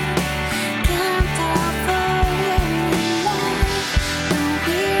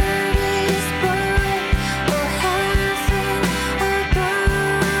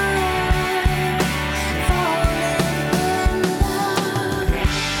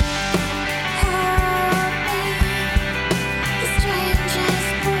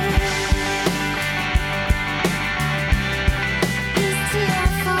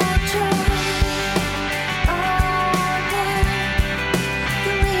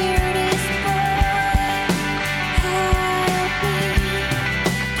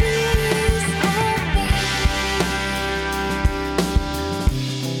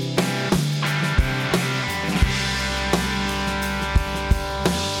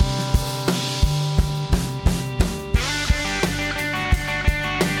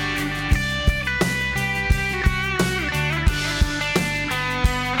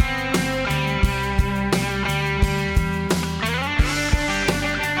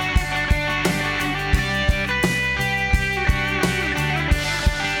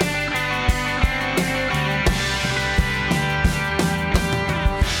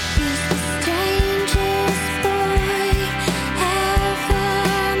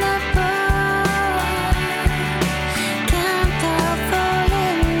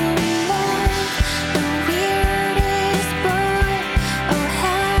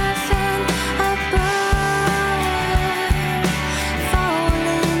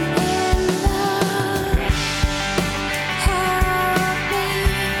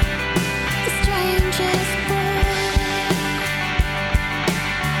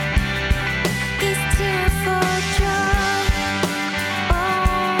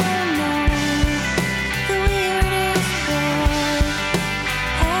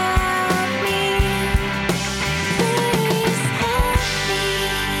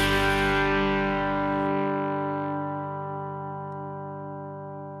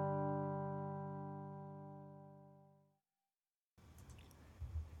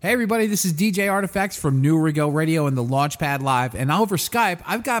 Hey everybody, this is DJ Artifacts from New Regel Radio and the Launchpad Live, and over Skype,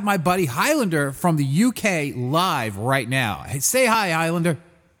 I've got my buddy Highlander from the UK live right now. Hey, say hi, Highlander.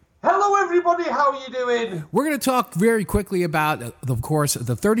 Hello everybody, how are you doing? We're going to talk very quickly about, of course,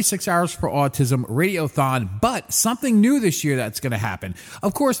 the 36 Hours for Autism Radiothon, but something new this year that's going to happen.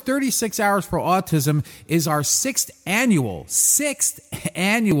 Of course, 36 Hours for Autism is our sixth annual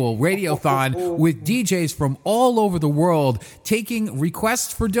Radiothon with DJs from all over the world taking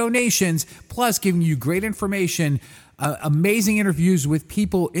requests for donations, plus giving you great information, amazing interviews with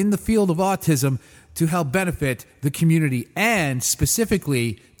people in the field of autism to help benefit the community and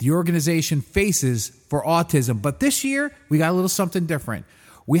specifically the organization Faces for Autism. But this year, we got a little something different.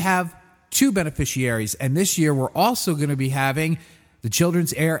 We have two beneficiaries, and this year we're also going to be having the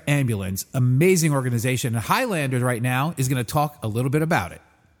Children's Air Ambulance, amazing organization. And Highlander right now is going to talk a little bit about it.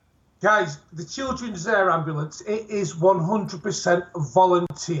 Guys, the Children's Air Ambulance, it is 100%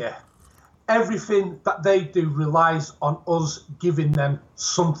 volunteer. Everything that they do relies on us giving them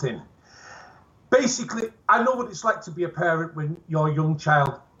something. Basically, I know what it's like to be a parent when your young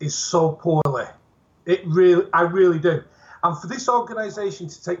child is so poorly. I really do. And for this organisation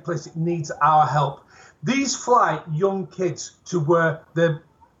to take place, it needs our help. These fly young kids to where the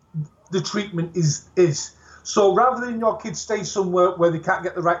treatment is. So rather than your kids stay somewhere where they can't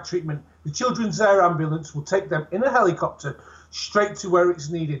get the right treatment, the Children's Air Ambulance will take them in a helicopter straight to where it's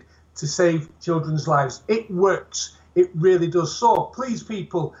needed to save children's lives. It works. It really does. So please,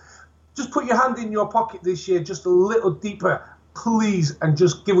 people, just put your hand in your pocket this year, just a little deeper, please, and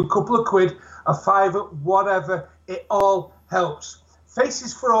just give a couple of quid, a fiver, whatever. It all helps.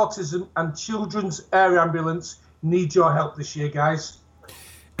 Faces for Autism and Children's Air Ambulance need your help this year, guys.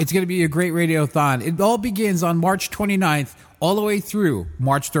 It's going to be a great radiothon. It all begins on March 29th all the way through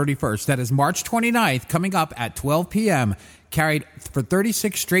March 31st. That is March 29th, coming up at 12 p.m., carried for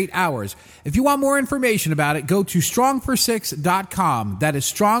 36 straight hours. If you want more information about it, go to strong4six.com. That is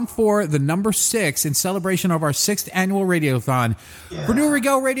strong for the number 6 in celebration of our 6th annual radiothon. Yeah. For New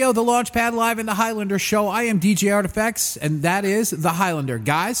Regel Radio, the Launchpad Live, and the Highlander Show, I am DJ Artifacts, and that is the Highlander.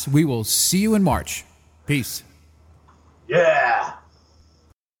 Guys, we will see you in March. Peace. Yeah.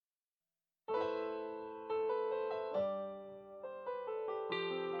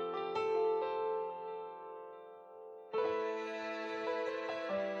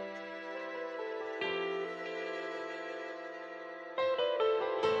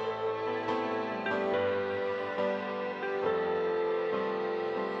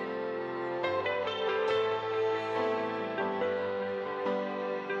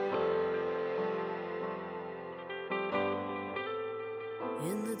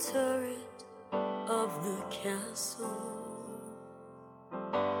 In the turret of the castle,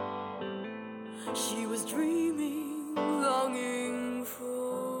 she was dreaming, longing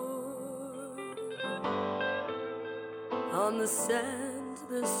for. On the sand,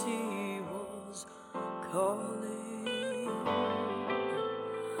 the sea was calling.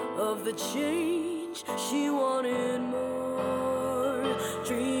 Of the change, she wanted more.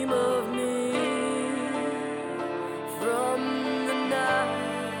 Dream of me from the night.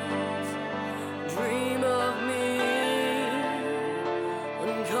 Dream of me,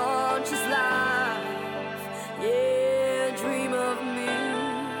 unconscious life. Yeah, dream of me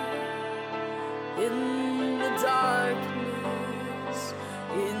in the darkness,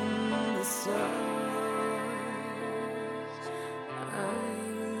 in the sun.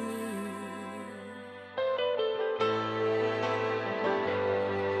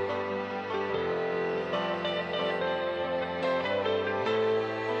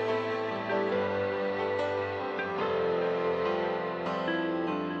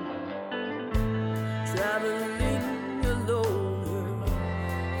 Traveling alone,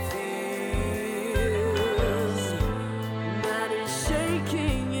 fears that is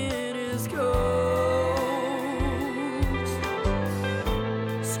shaking in his coat.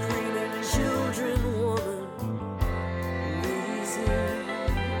 Screaming children, woman, reason,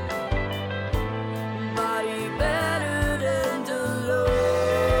 body battered and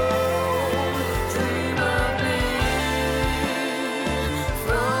alone. Dream of me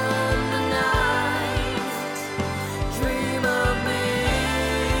from the night.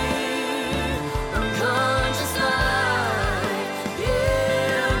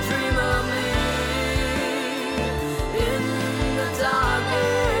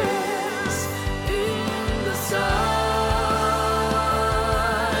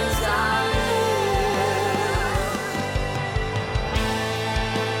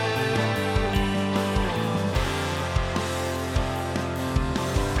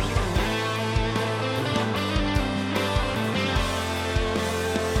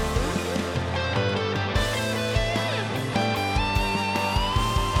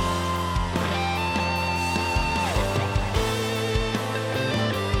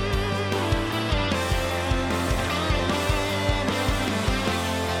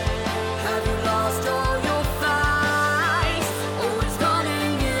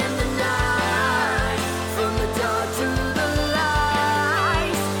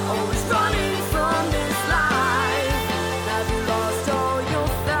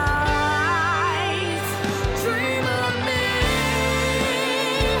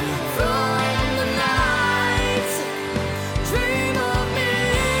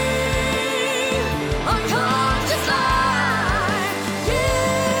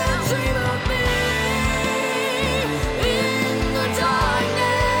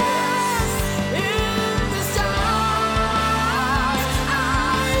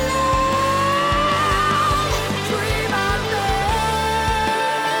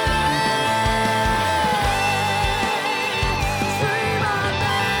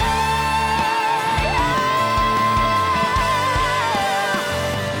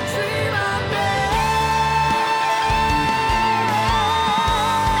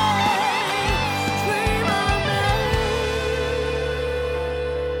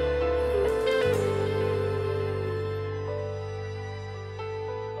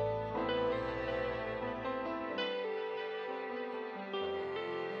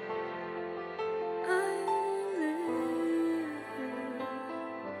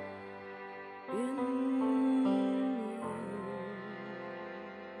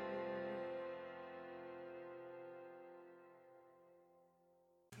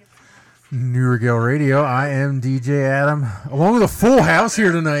 New Regale Radio. I am DJ Adam, along with a full house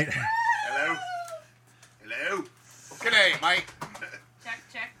here tonight. Hello. Hello. Okay, Mike. Check.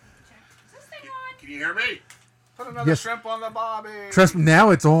 Is this thing on? Can you hear me? Put another Yes. shrimp on the bobby. Trust me, now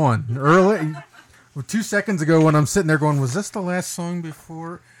it's on. Early, 2 seconds ago when I'm sitting there going, was this the last song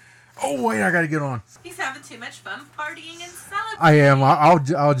before? Oh, wait, I got to get on. He's having too much fun partying and celebrating. I am.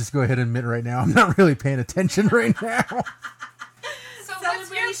 I'll just go ahead and admit right now, I'm not really paying attention right now. So what's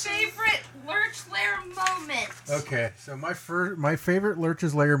your favorite Lurch Lair moment? Okay, so my favorite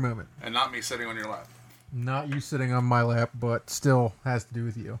Lurch's Lair moment. And not me sitting on your lap. Not you sitting on my lap, but still has to do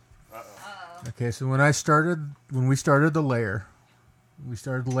with you. Okay, so when we started the Lair, we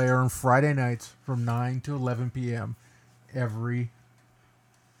started the Lair on Friday nights from 9 to 11 p.m. every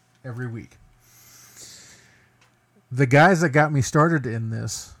week. The guys that got me started in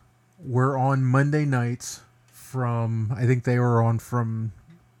this were on Monday nights from, I think they were on from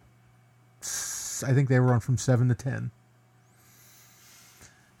 7 to 10.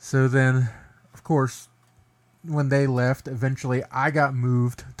 So then, of course, when they left, eventually I got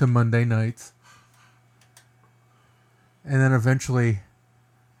moved to Monday nights. And then eventually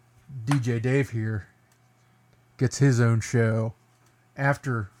DJ Dave here gets his own show.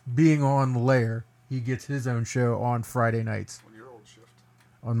 After being on the Lair, he gets his own show on Friday nights. On your old shift.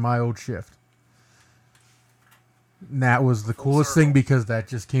 On my old shift. And that was the coolest thing because that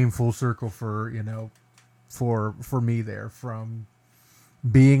just came full circle for me there. From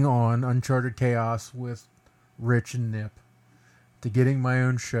being on Uncharted Chaos with Rich and Nip, to getting my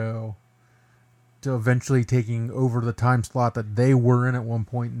own show, to eventually taking over the time slot that they were in at one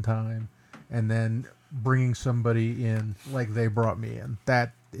point in time, and then bringing somebody in like they brought me in.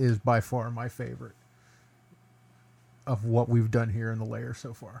 That is by far my favorite of what we've done here in the Lair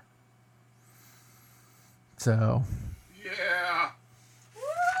so far. So, yeah.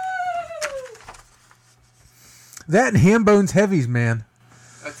 That and Ham Bones Heavies, man.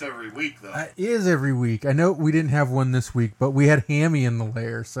 That's every week, though. It is every week. I know we didn't have one this week, but we had Hammy in the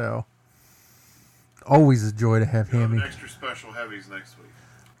Lair, so always a joy to have Hammy. An extra special heavies next week.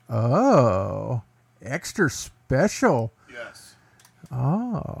 Oh, extra special. Yes.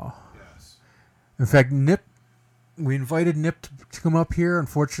 Oh. Yes. In fact, Nip, we invited Nip to come up here.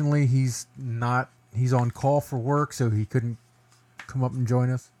 Unfortunately, he's on call for work, so he couldn't come up and join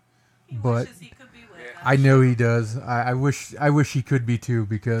us. But He could be with us. I know he does. I wish he could be too,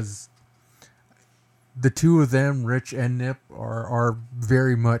 because the two of them, Rich and Nip, are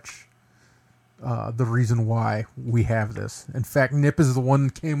very much the reason why we have this. In fact, Nip is the one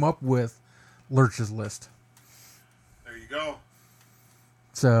that came up with Lurch's list. There you go.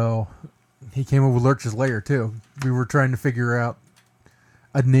 So he came up with Lurch's Lair too. We were trying to figure out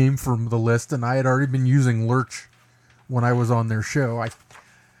a name for the list, and I had already been using Lurch when I was on their show.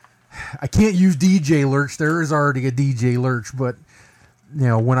 I can't use DJ Lurch. There is already a DJ Lurch, but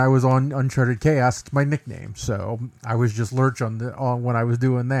when I was on Uncharted Chaos, it's my nickname. So I was just Lurch on when I was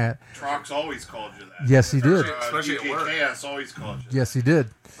doing that. Trox always called you that. Yes, he did. Especially DJ at work. Chaos always called you. Yes, he did.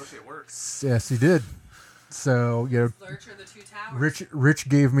 Especially at work. Yes, he did. So Lurch or the Two Towers. Rich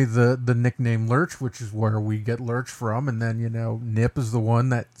gave me the nickname Lurch, which is where we get Lurch from, and then Nip is the one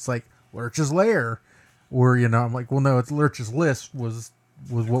that's like Lurch's Lair, or I'm like, well, no, it's Lurch's List was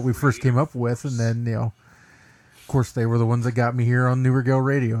what we first came up with, and then of course they were the ones that got me here on New Regale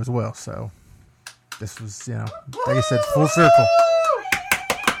Radio as well. So this was like I said, full circle.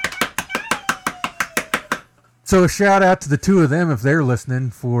 So a shout out to the two of them if they're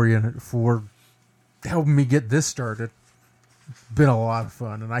listening for helping me get this started. It's been a lot of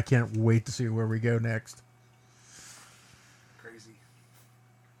fun, and I can't wait to see where we go next. Crazy.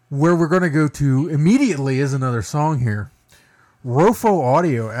 Where we're going to go to immediately is another song here. Rofo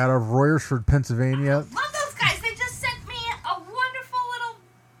Audio out of Royersford, Pennsylvania. Love those guys. They just sent me a wonderful little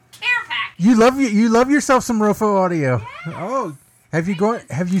care pack. You love yourself some Rofo Audio. Yes. Oh, have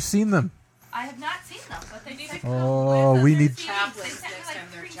you seen them? I have not seen them, but they need to Oh, we need Chaplains next time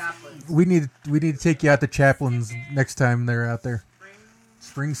they're chaplains. we need to take you out to Chaplin's next time they're out there.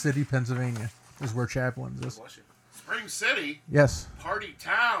 Spring City, Pennsylvania is where Chaplin's is. Spring City? Yes. Party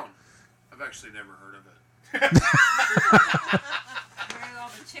town. I've actually never heard of it. Where all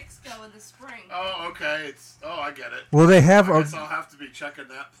the chicks go in the spring. Oh, okay. I get it. Well, they have I guess I'll have to be checking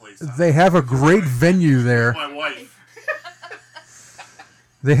that place out. They have a great venue there. My wife.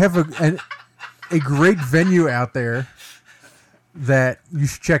 They have a great venue out there that you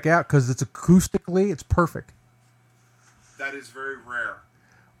should check out because it's perfect. That is very rare.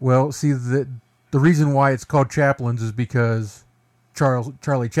 Well, see, the reason why it's called Chaplin's is because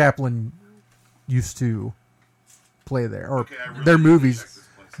Charlie Chaplin used to play there, or their movies.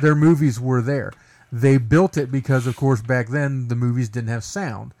 Their movies were there. They built it because, of course, back then the movies didn't have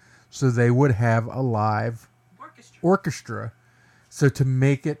sound, so they would have a live orchestra. So to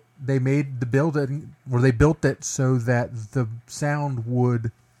make it, they built it so that the sound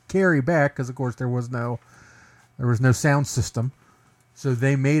would carry back, because of course there was no sound system. So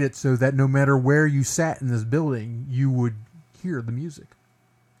they made it so that no matter where you sat in this building, you would hear the music.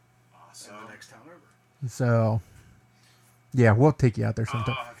 Awesome. The next town over. So, yeah, we'll take you out there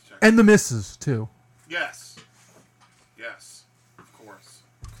sometime. And the misses too. Yes, of course.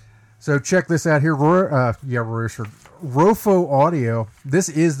 So check this out here. Rofo Audio. This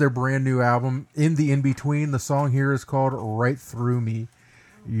is their brand new album, In the In-Between. The song here is called Right Through Me.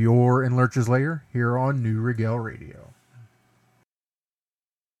 You're in Lurch's Lair here on New Regel Radio.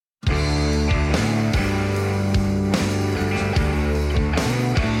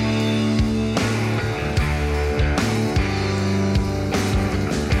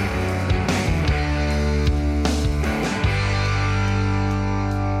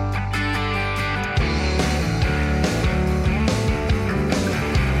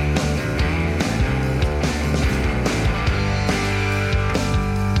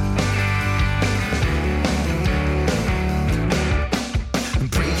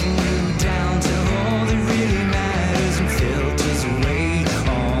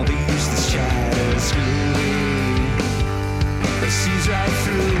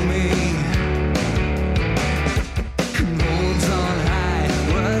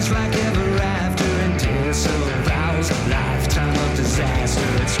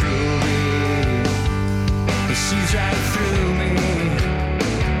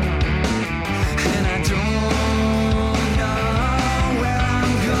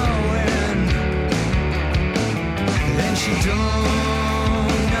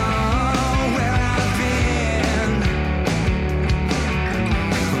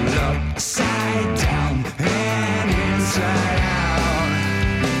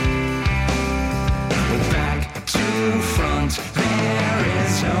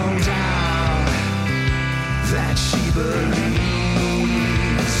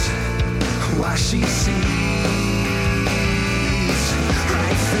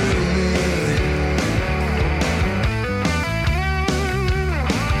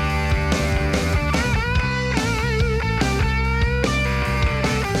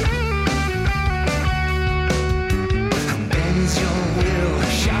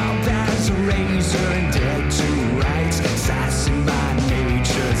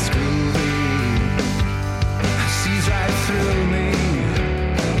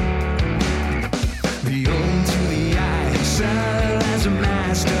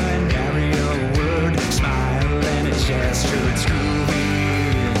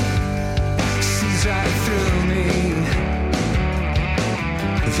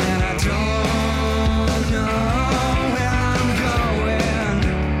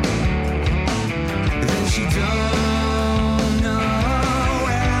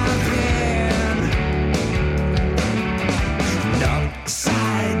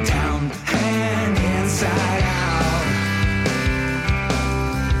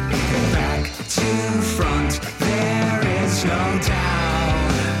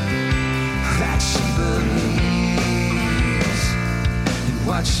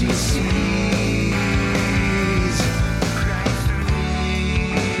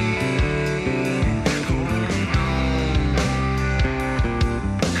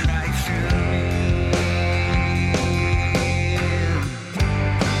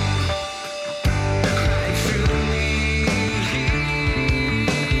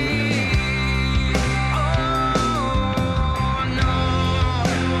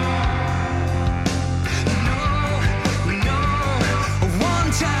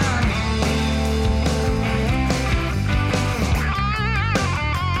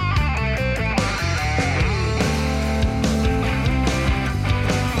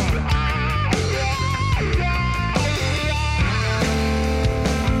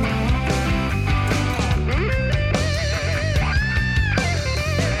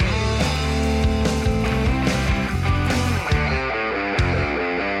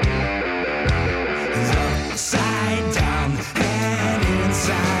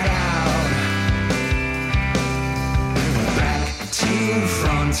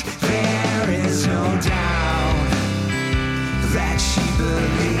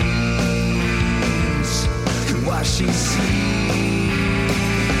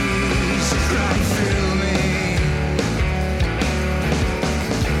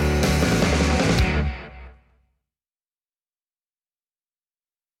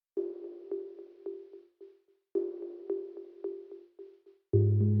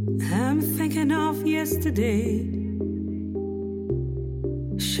 I'm thinking of yesterday.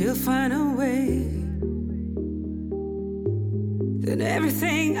 She'll find a way that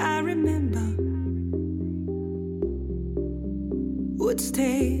everything I remember would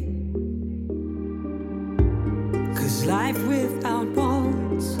stay. 'Cause life without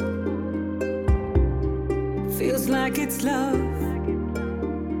walls feels like it's love,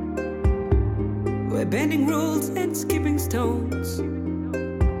 where bending rules and skipping stones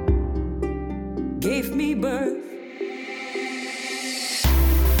gave me birth.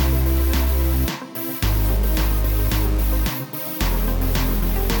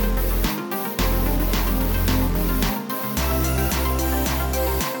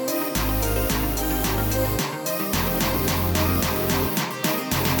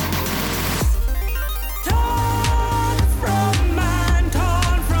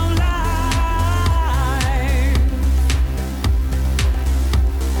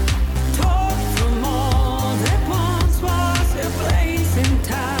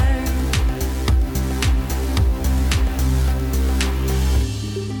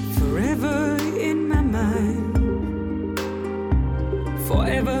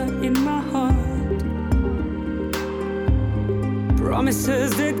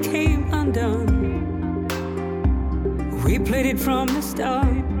 Promises that came undone. We played it from the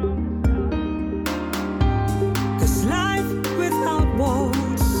start. 'Cause life without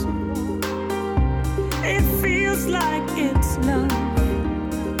walls, it feels like it's love,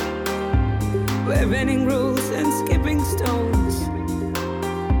 where bending rules and skipping stones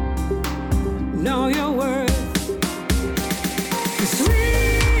know your worth. 'Cause we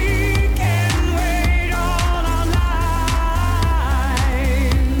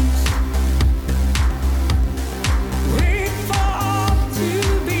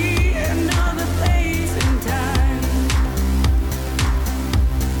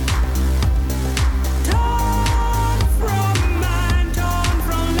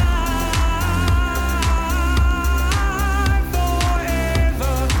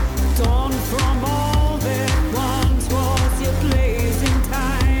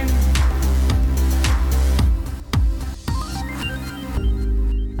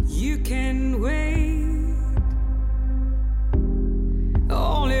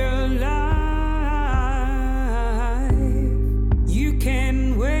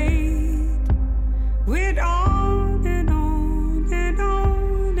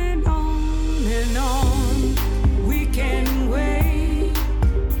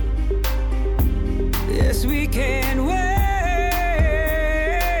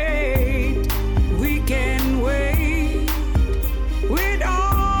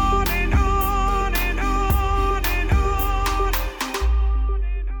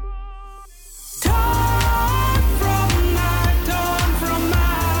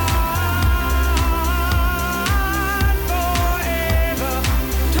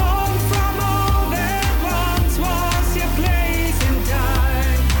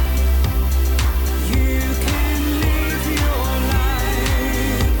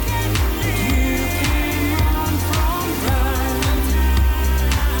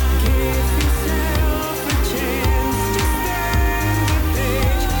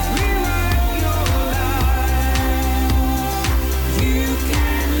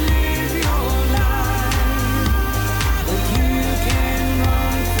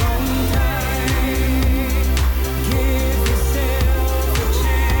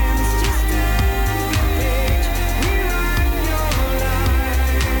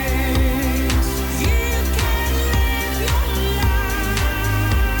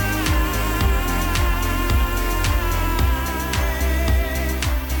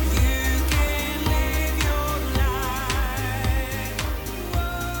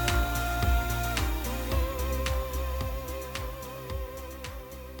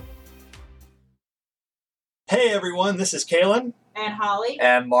Hey everyone, this is Kalen. And Holly.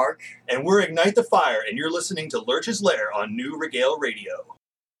 And Mark. And we're Ignite the Fire, and you're listening to Lurch's Lair on New Regale Radio.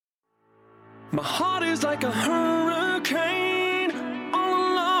 My heart is like a hurricane, all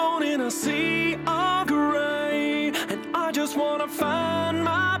alone in a sea of gray. And I just wanna find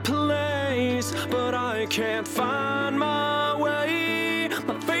my place, but I can't find my way.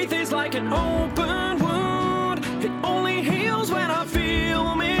 My faith is like an open wound, it only heals when I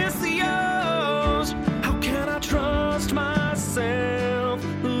feel misused. How can I trust myself,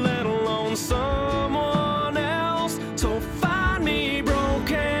 let alone someone else? So find me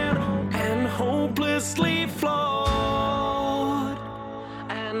broken and hopelessly flawed,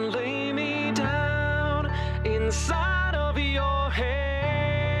 and lay me down inside of your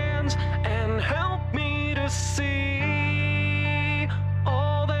hands, and help me to see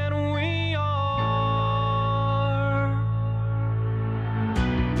all that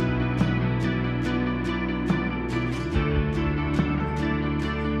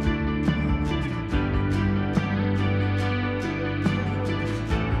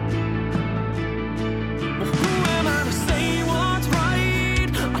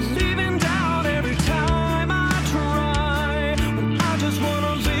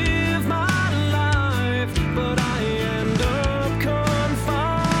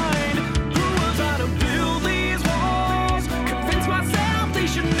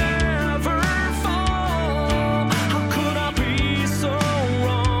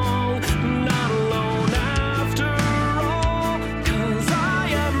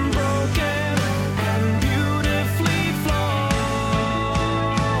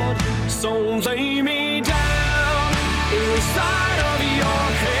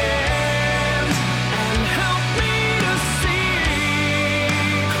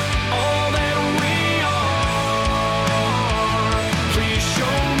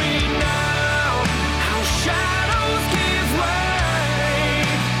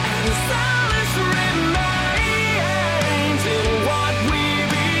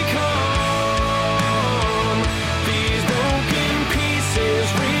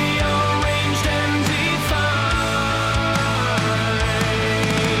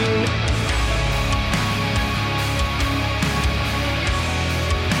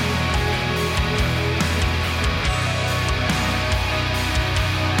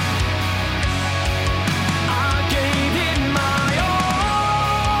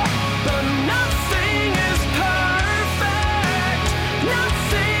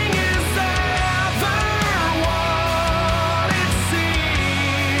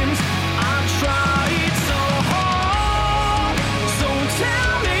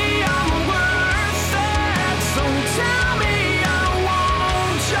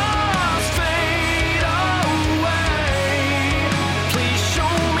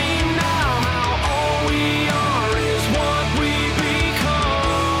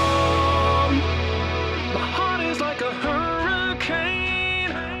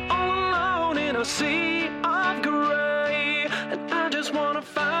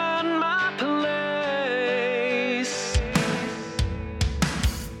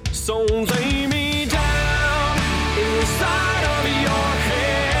So lay me down inside of your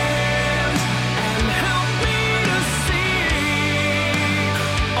hands and help me to see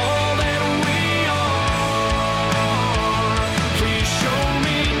all that we are. Please show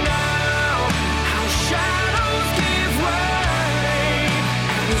me now how shadows give way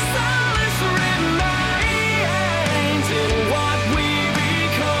and solace remains in what we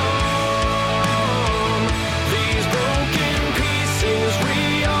become. These broken pieces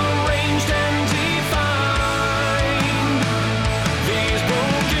rearranged and defined. These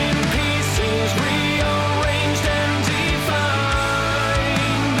broken pieces rearranged and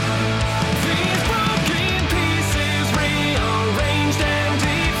defined. These broken pieces rearranged and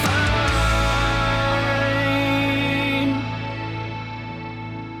defined.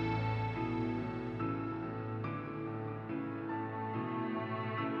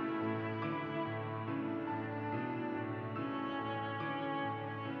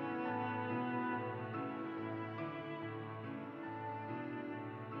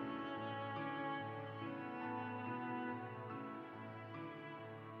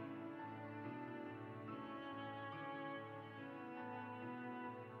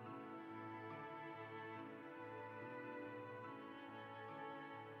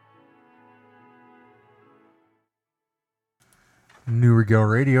 New Regale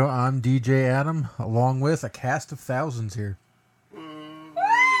Radio. I'm DJ Adam, along with a cast of thousands here. I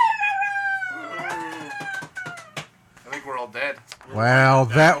think we're all dead. Wow,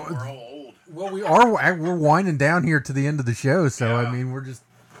 We're that all old. well, we're winding down here to the end of the show, so I mean, we're just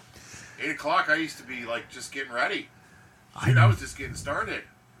 8 o'clock. I used to be like just getting ready. Shoot, I was just getting started.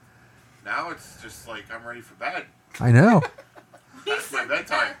 Now it's just like I'm ready for bed. I know. That's my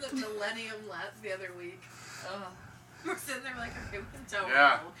bedtime. The Millennium Labs the other week. Ugh. We're sitting there like, okay, we don't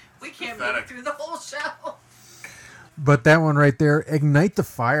Yeah. know. We can't Pathetic. make it through the whole show. But that one right there, Ignite the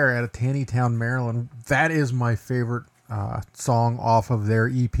Fire out of Taneytown, Maryland. That is my favorite song off of their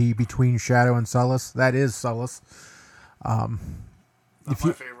EP, Between Shadow and Solace. That is Solace.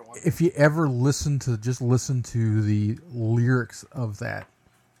 If you ever listen to the lyrics of that.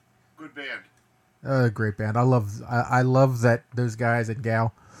 Good band. Great band. I love that those guys and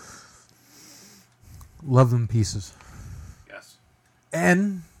gal. Love them pieces. Yes.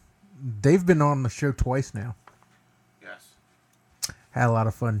 And they've been on the show twice now. Yes. Had a lot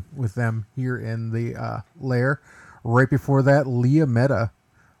of fun with them here in the Lair. Right before that, Leah Meta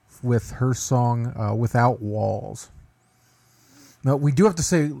with her song Without Walls. Now, we do have to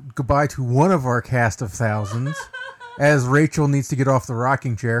say goodbye to one of our cast of thousands, as Rachel needs to get off the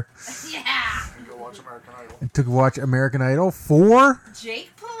rocking chair. Yeah. And go watch American Idol. And to watch American Idol for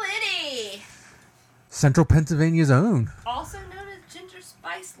Jake Politti. Central Pennsylvania's own Also known as Ginger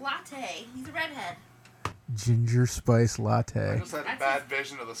Spice Latte. He's a redhead. Ginger Spice Latte. I just had a bad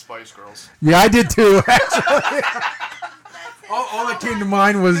vision of the Spice Girls. Yeah, I did too, actually. all that came to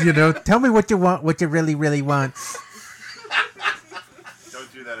mind was, tell me what you want, what you really, really want.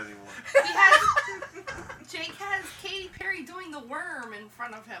 Don't do that anymore. Jake has Katy Perry doing the worm in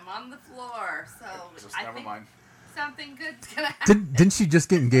front of him on the floor. So Just I never think mind. something good's gonna happen. Didn't she just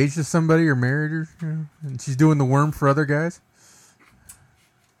get engaged to somebody or married her? And she's doing the worm for other guys?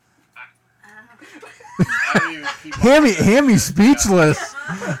 I don't even keep Hammy's speechless.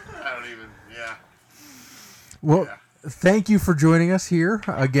 I don't even, yeah. Well, thank you for joining us here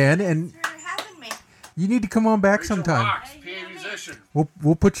again, and you need to come on back sometime. Rocks, PA musician.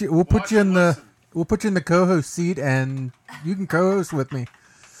 We'll put you in the co-host seat, and you can co-host with me.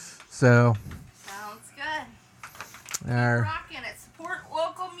 So. Sounds good. All right. Rocking it. Support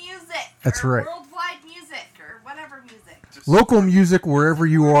local music. That's or right. Worldwide music or whatever music. Local music wherever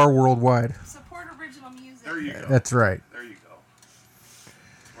you are worldwide. Support original music. There you go. That's right. There you go.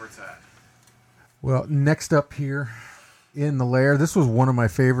 Where it's at. Well, next up here in the Lair, this was one of my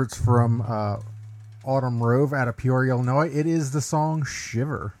favorites from Autumn Rove out of Peoria, Illinois. It is the song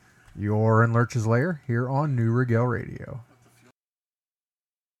Shiver. You're in Lurch's Lair here on New Regale Radio.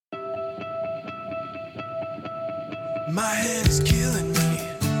 My head is killing me,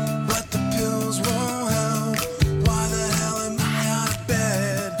 but the pills won't help. Why the hell am I out of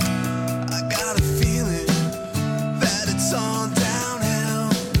bed? I got a feeling that it's all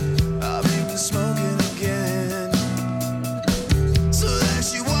downhill. I've been smoking again. So there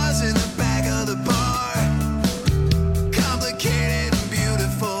she was in the back of the bar, complicated and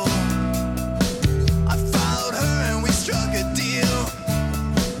beautiful. I followed her and we struck a deal.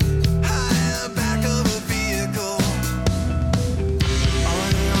 High in the back of a vehicle.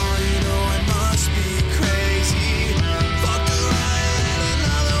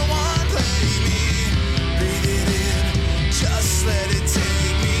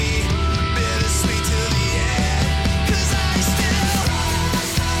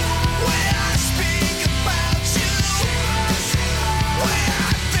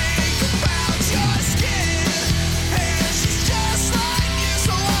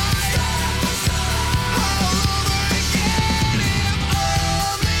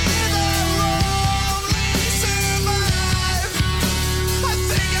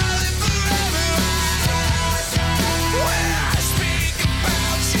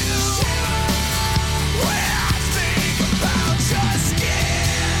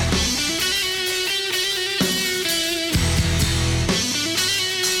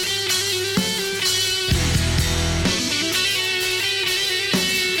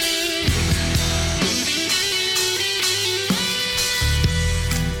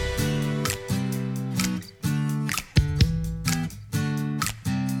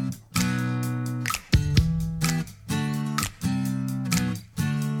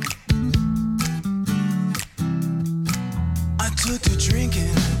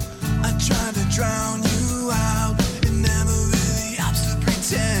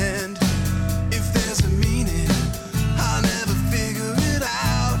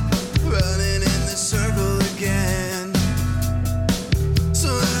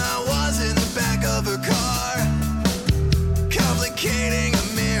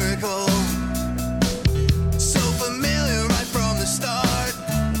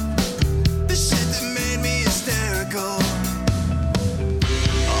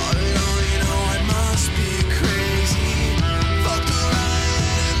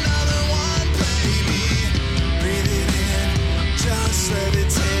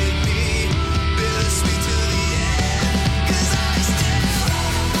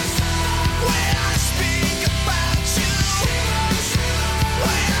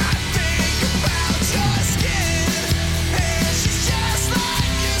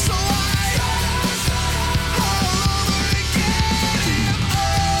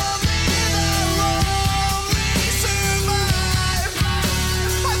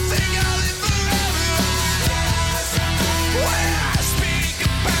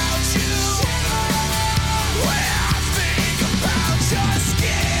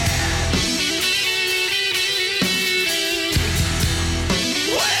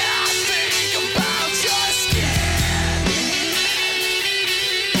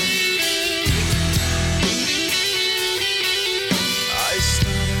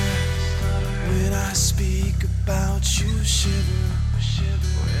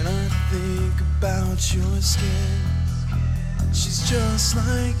 about your skin. She's just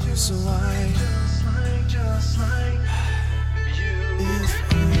like you, so I just like you.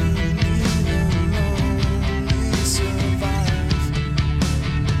 If only alone we survive,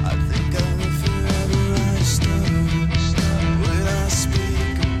 I think I'll live forever. I stutter when I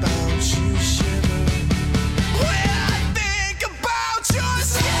speak about you, shiver. When I think about your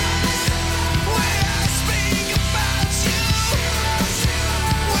skin, when I speak about you,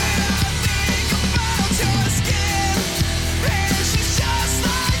 when I think about your skin, and she's just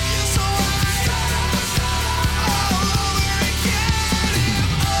like you, so all over again. If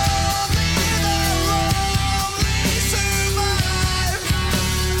only the lonely survive,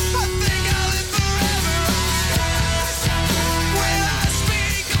 I think I'll live forever. When I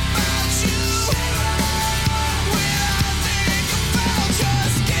speak about you, when I think about your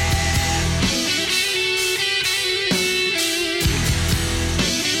skin,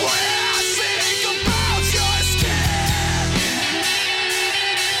 when I think about your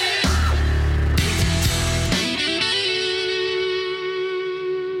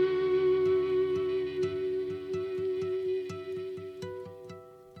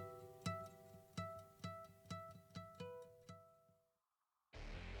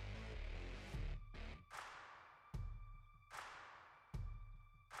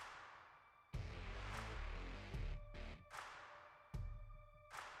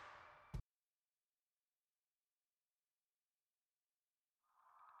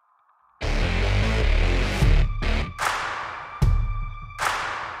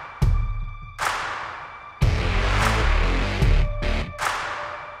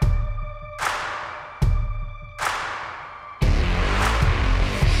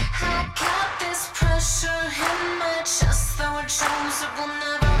I got this pressure in my chest, though I chose it will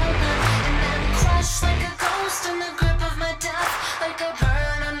never open, and then crush like a ghost in the grip of my death, like I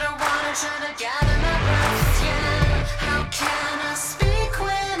burn underwater trying to gather my breath. Yeah, how can I speak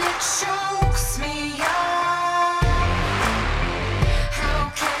when it chokes me up? How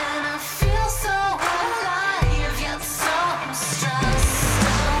can I feel so alive yet so stressed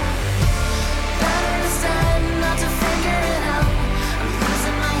out? Better instead not to figure it out. I'm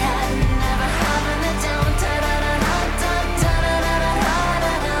losing my head, never having it down.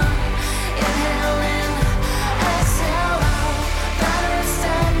 Da-da-da-da-da-da-da-da-da-da-da. Inhale in, exhale out. Better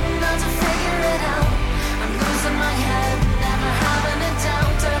instead not to figure it out. I'm losing my head, never having it down.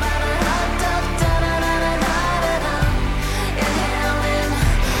 Da-da-da-da-da-da-da-da-da-da. Inhale in,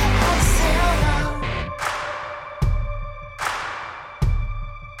 exhale out.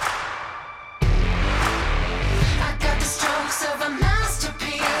 I got the strokes of a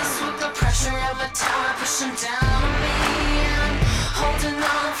masterpiece with the pressure of a tower pushing down on me. I'm holding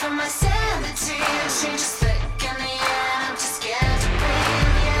on for my sanity. Change is thick in the air and I'm too scared to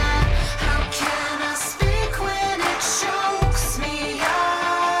breathe. Yeah, how can I speak when it chokes me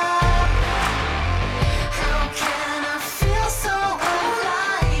up? How can I feel so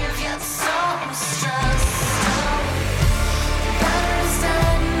alive yet so stressed out? Better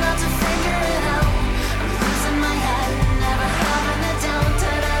instead not to figure it out. I'm losing my head, never having it down.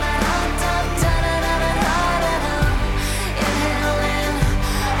 Da-da-da-da-da-da-da-da-da. Inhale in,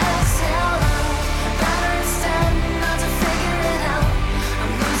 exhale out. Better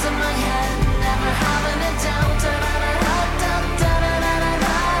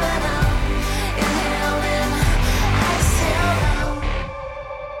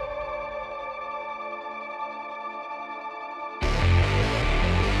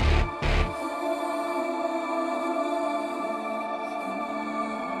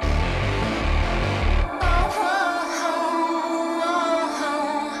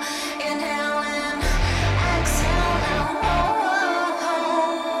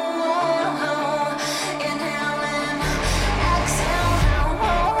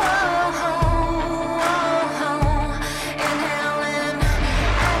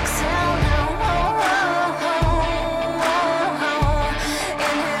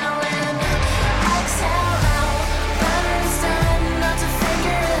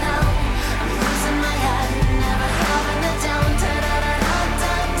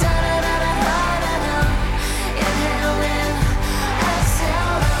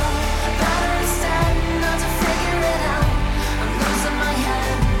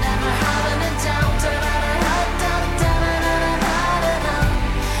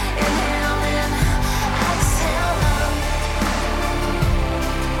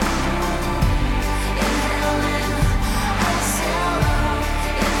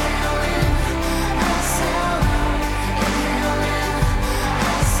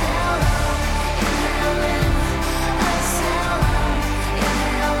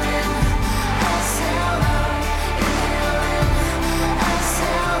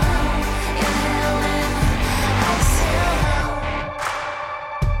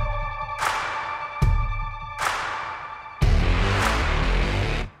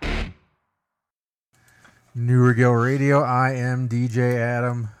Radio. I am DJ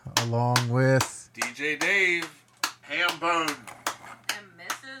Adam, along with DJ Dave, Hambone, and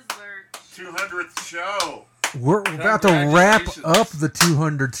Mrs. Lurch. 200th show. We're about to wrap up the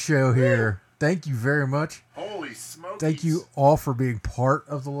 200th show here. Thank you very much. Holy smokes. Thank you all for being part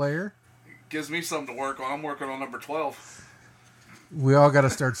of the Lair. Gives me something to work on. I'm working on number 12. We all got to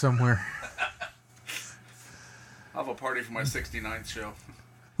start somewhere. I'll have a party for my 69th show.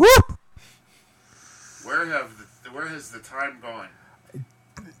 Woo! Where has the time gone?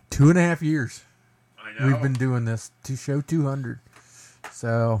 2.5 years. I know. We've been doing this to show 200.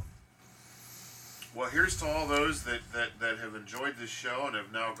 So. Well, here's to all those that have enjoyed this show and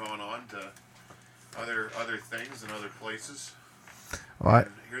have now gone on to other things and other places. Well,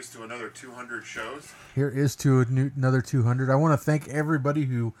 here's to another 200 shows. Here is to another 200. I want to thank everybody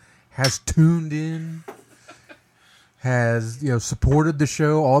who has tuned in, has supported the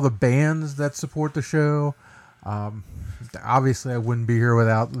show, all the bands that support the show. Obviously, I wouldn't be here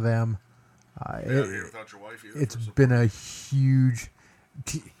without them. Here without your wife either. It's been a huge.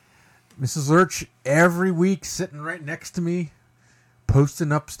 Mrs. Lurch every week sitting right next to me,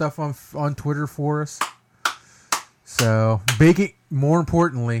 posting up stuff on Twitter for us. So more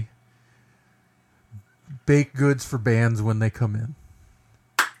importantly, baked goods for bands when they come in.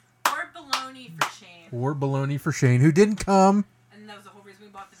 Or bologna for Shane. Or bologna for Shane, who didn't come. And that was the whole reason we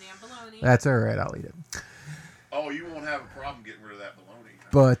bought the damn bologna. That's all right. I'll eat it. Oh, you won't have a problem getting rid of that bologna.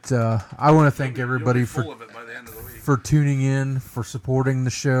 But I want to thank everybody for for tuning in, for supporting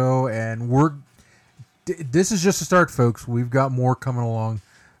the show, and this is just a start, folks. We've got more coming along.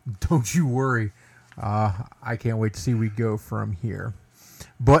 Don't you worry. I can't wait to see we go from here.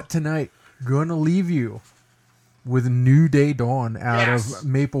 But tonight, gonna leave you with New Day Dawn out of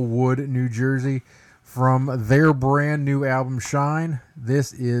Maplewood, New Jersey, from their brand new album Shine.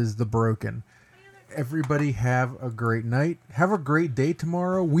 This is The Broken. Everybody have a great night. Have a great day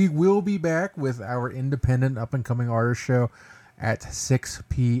tomorrow. We will be back with our independent up-and-coming artist show at 6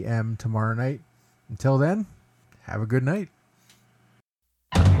 p.m. tomorrow night. Until then, have a good night.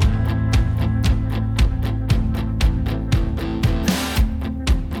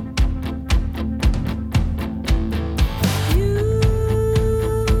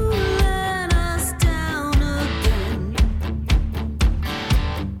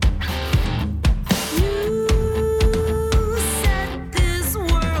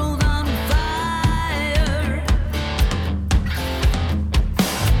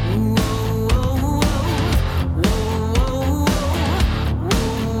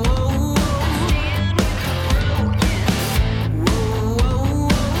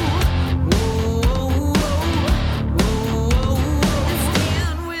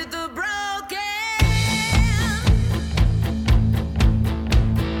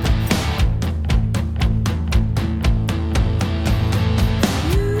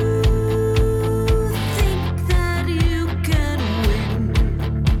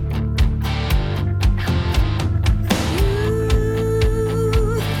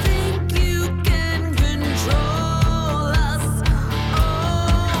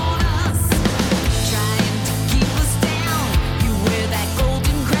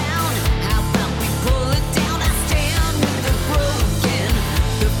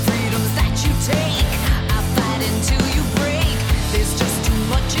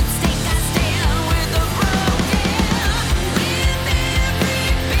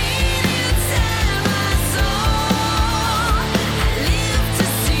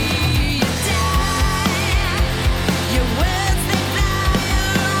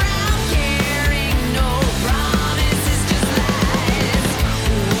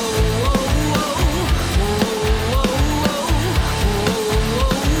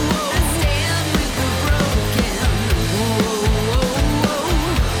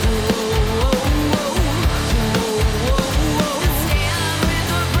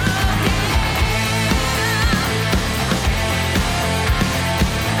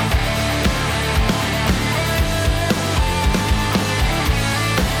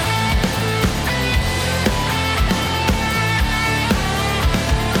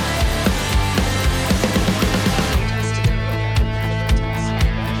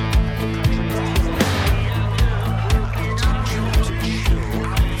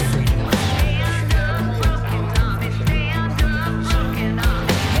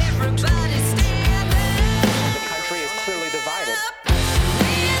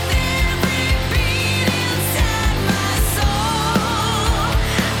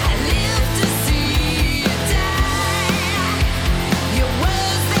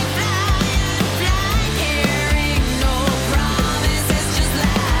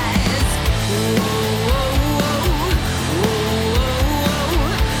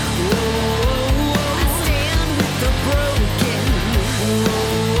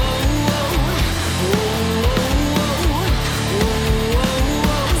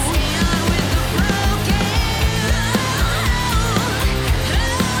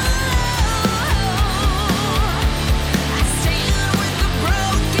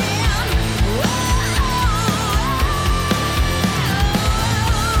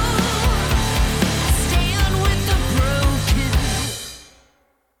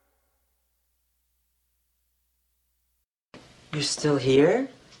 You're still here?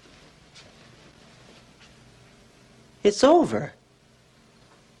 It's over.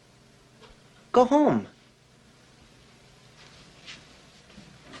 Go home.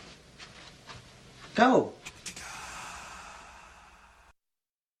 Go.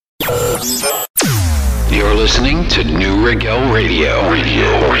 You're listening to New Regel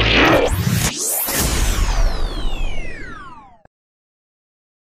Radio.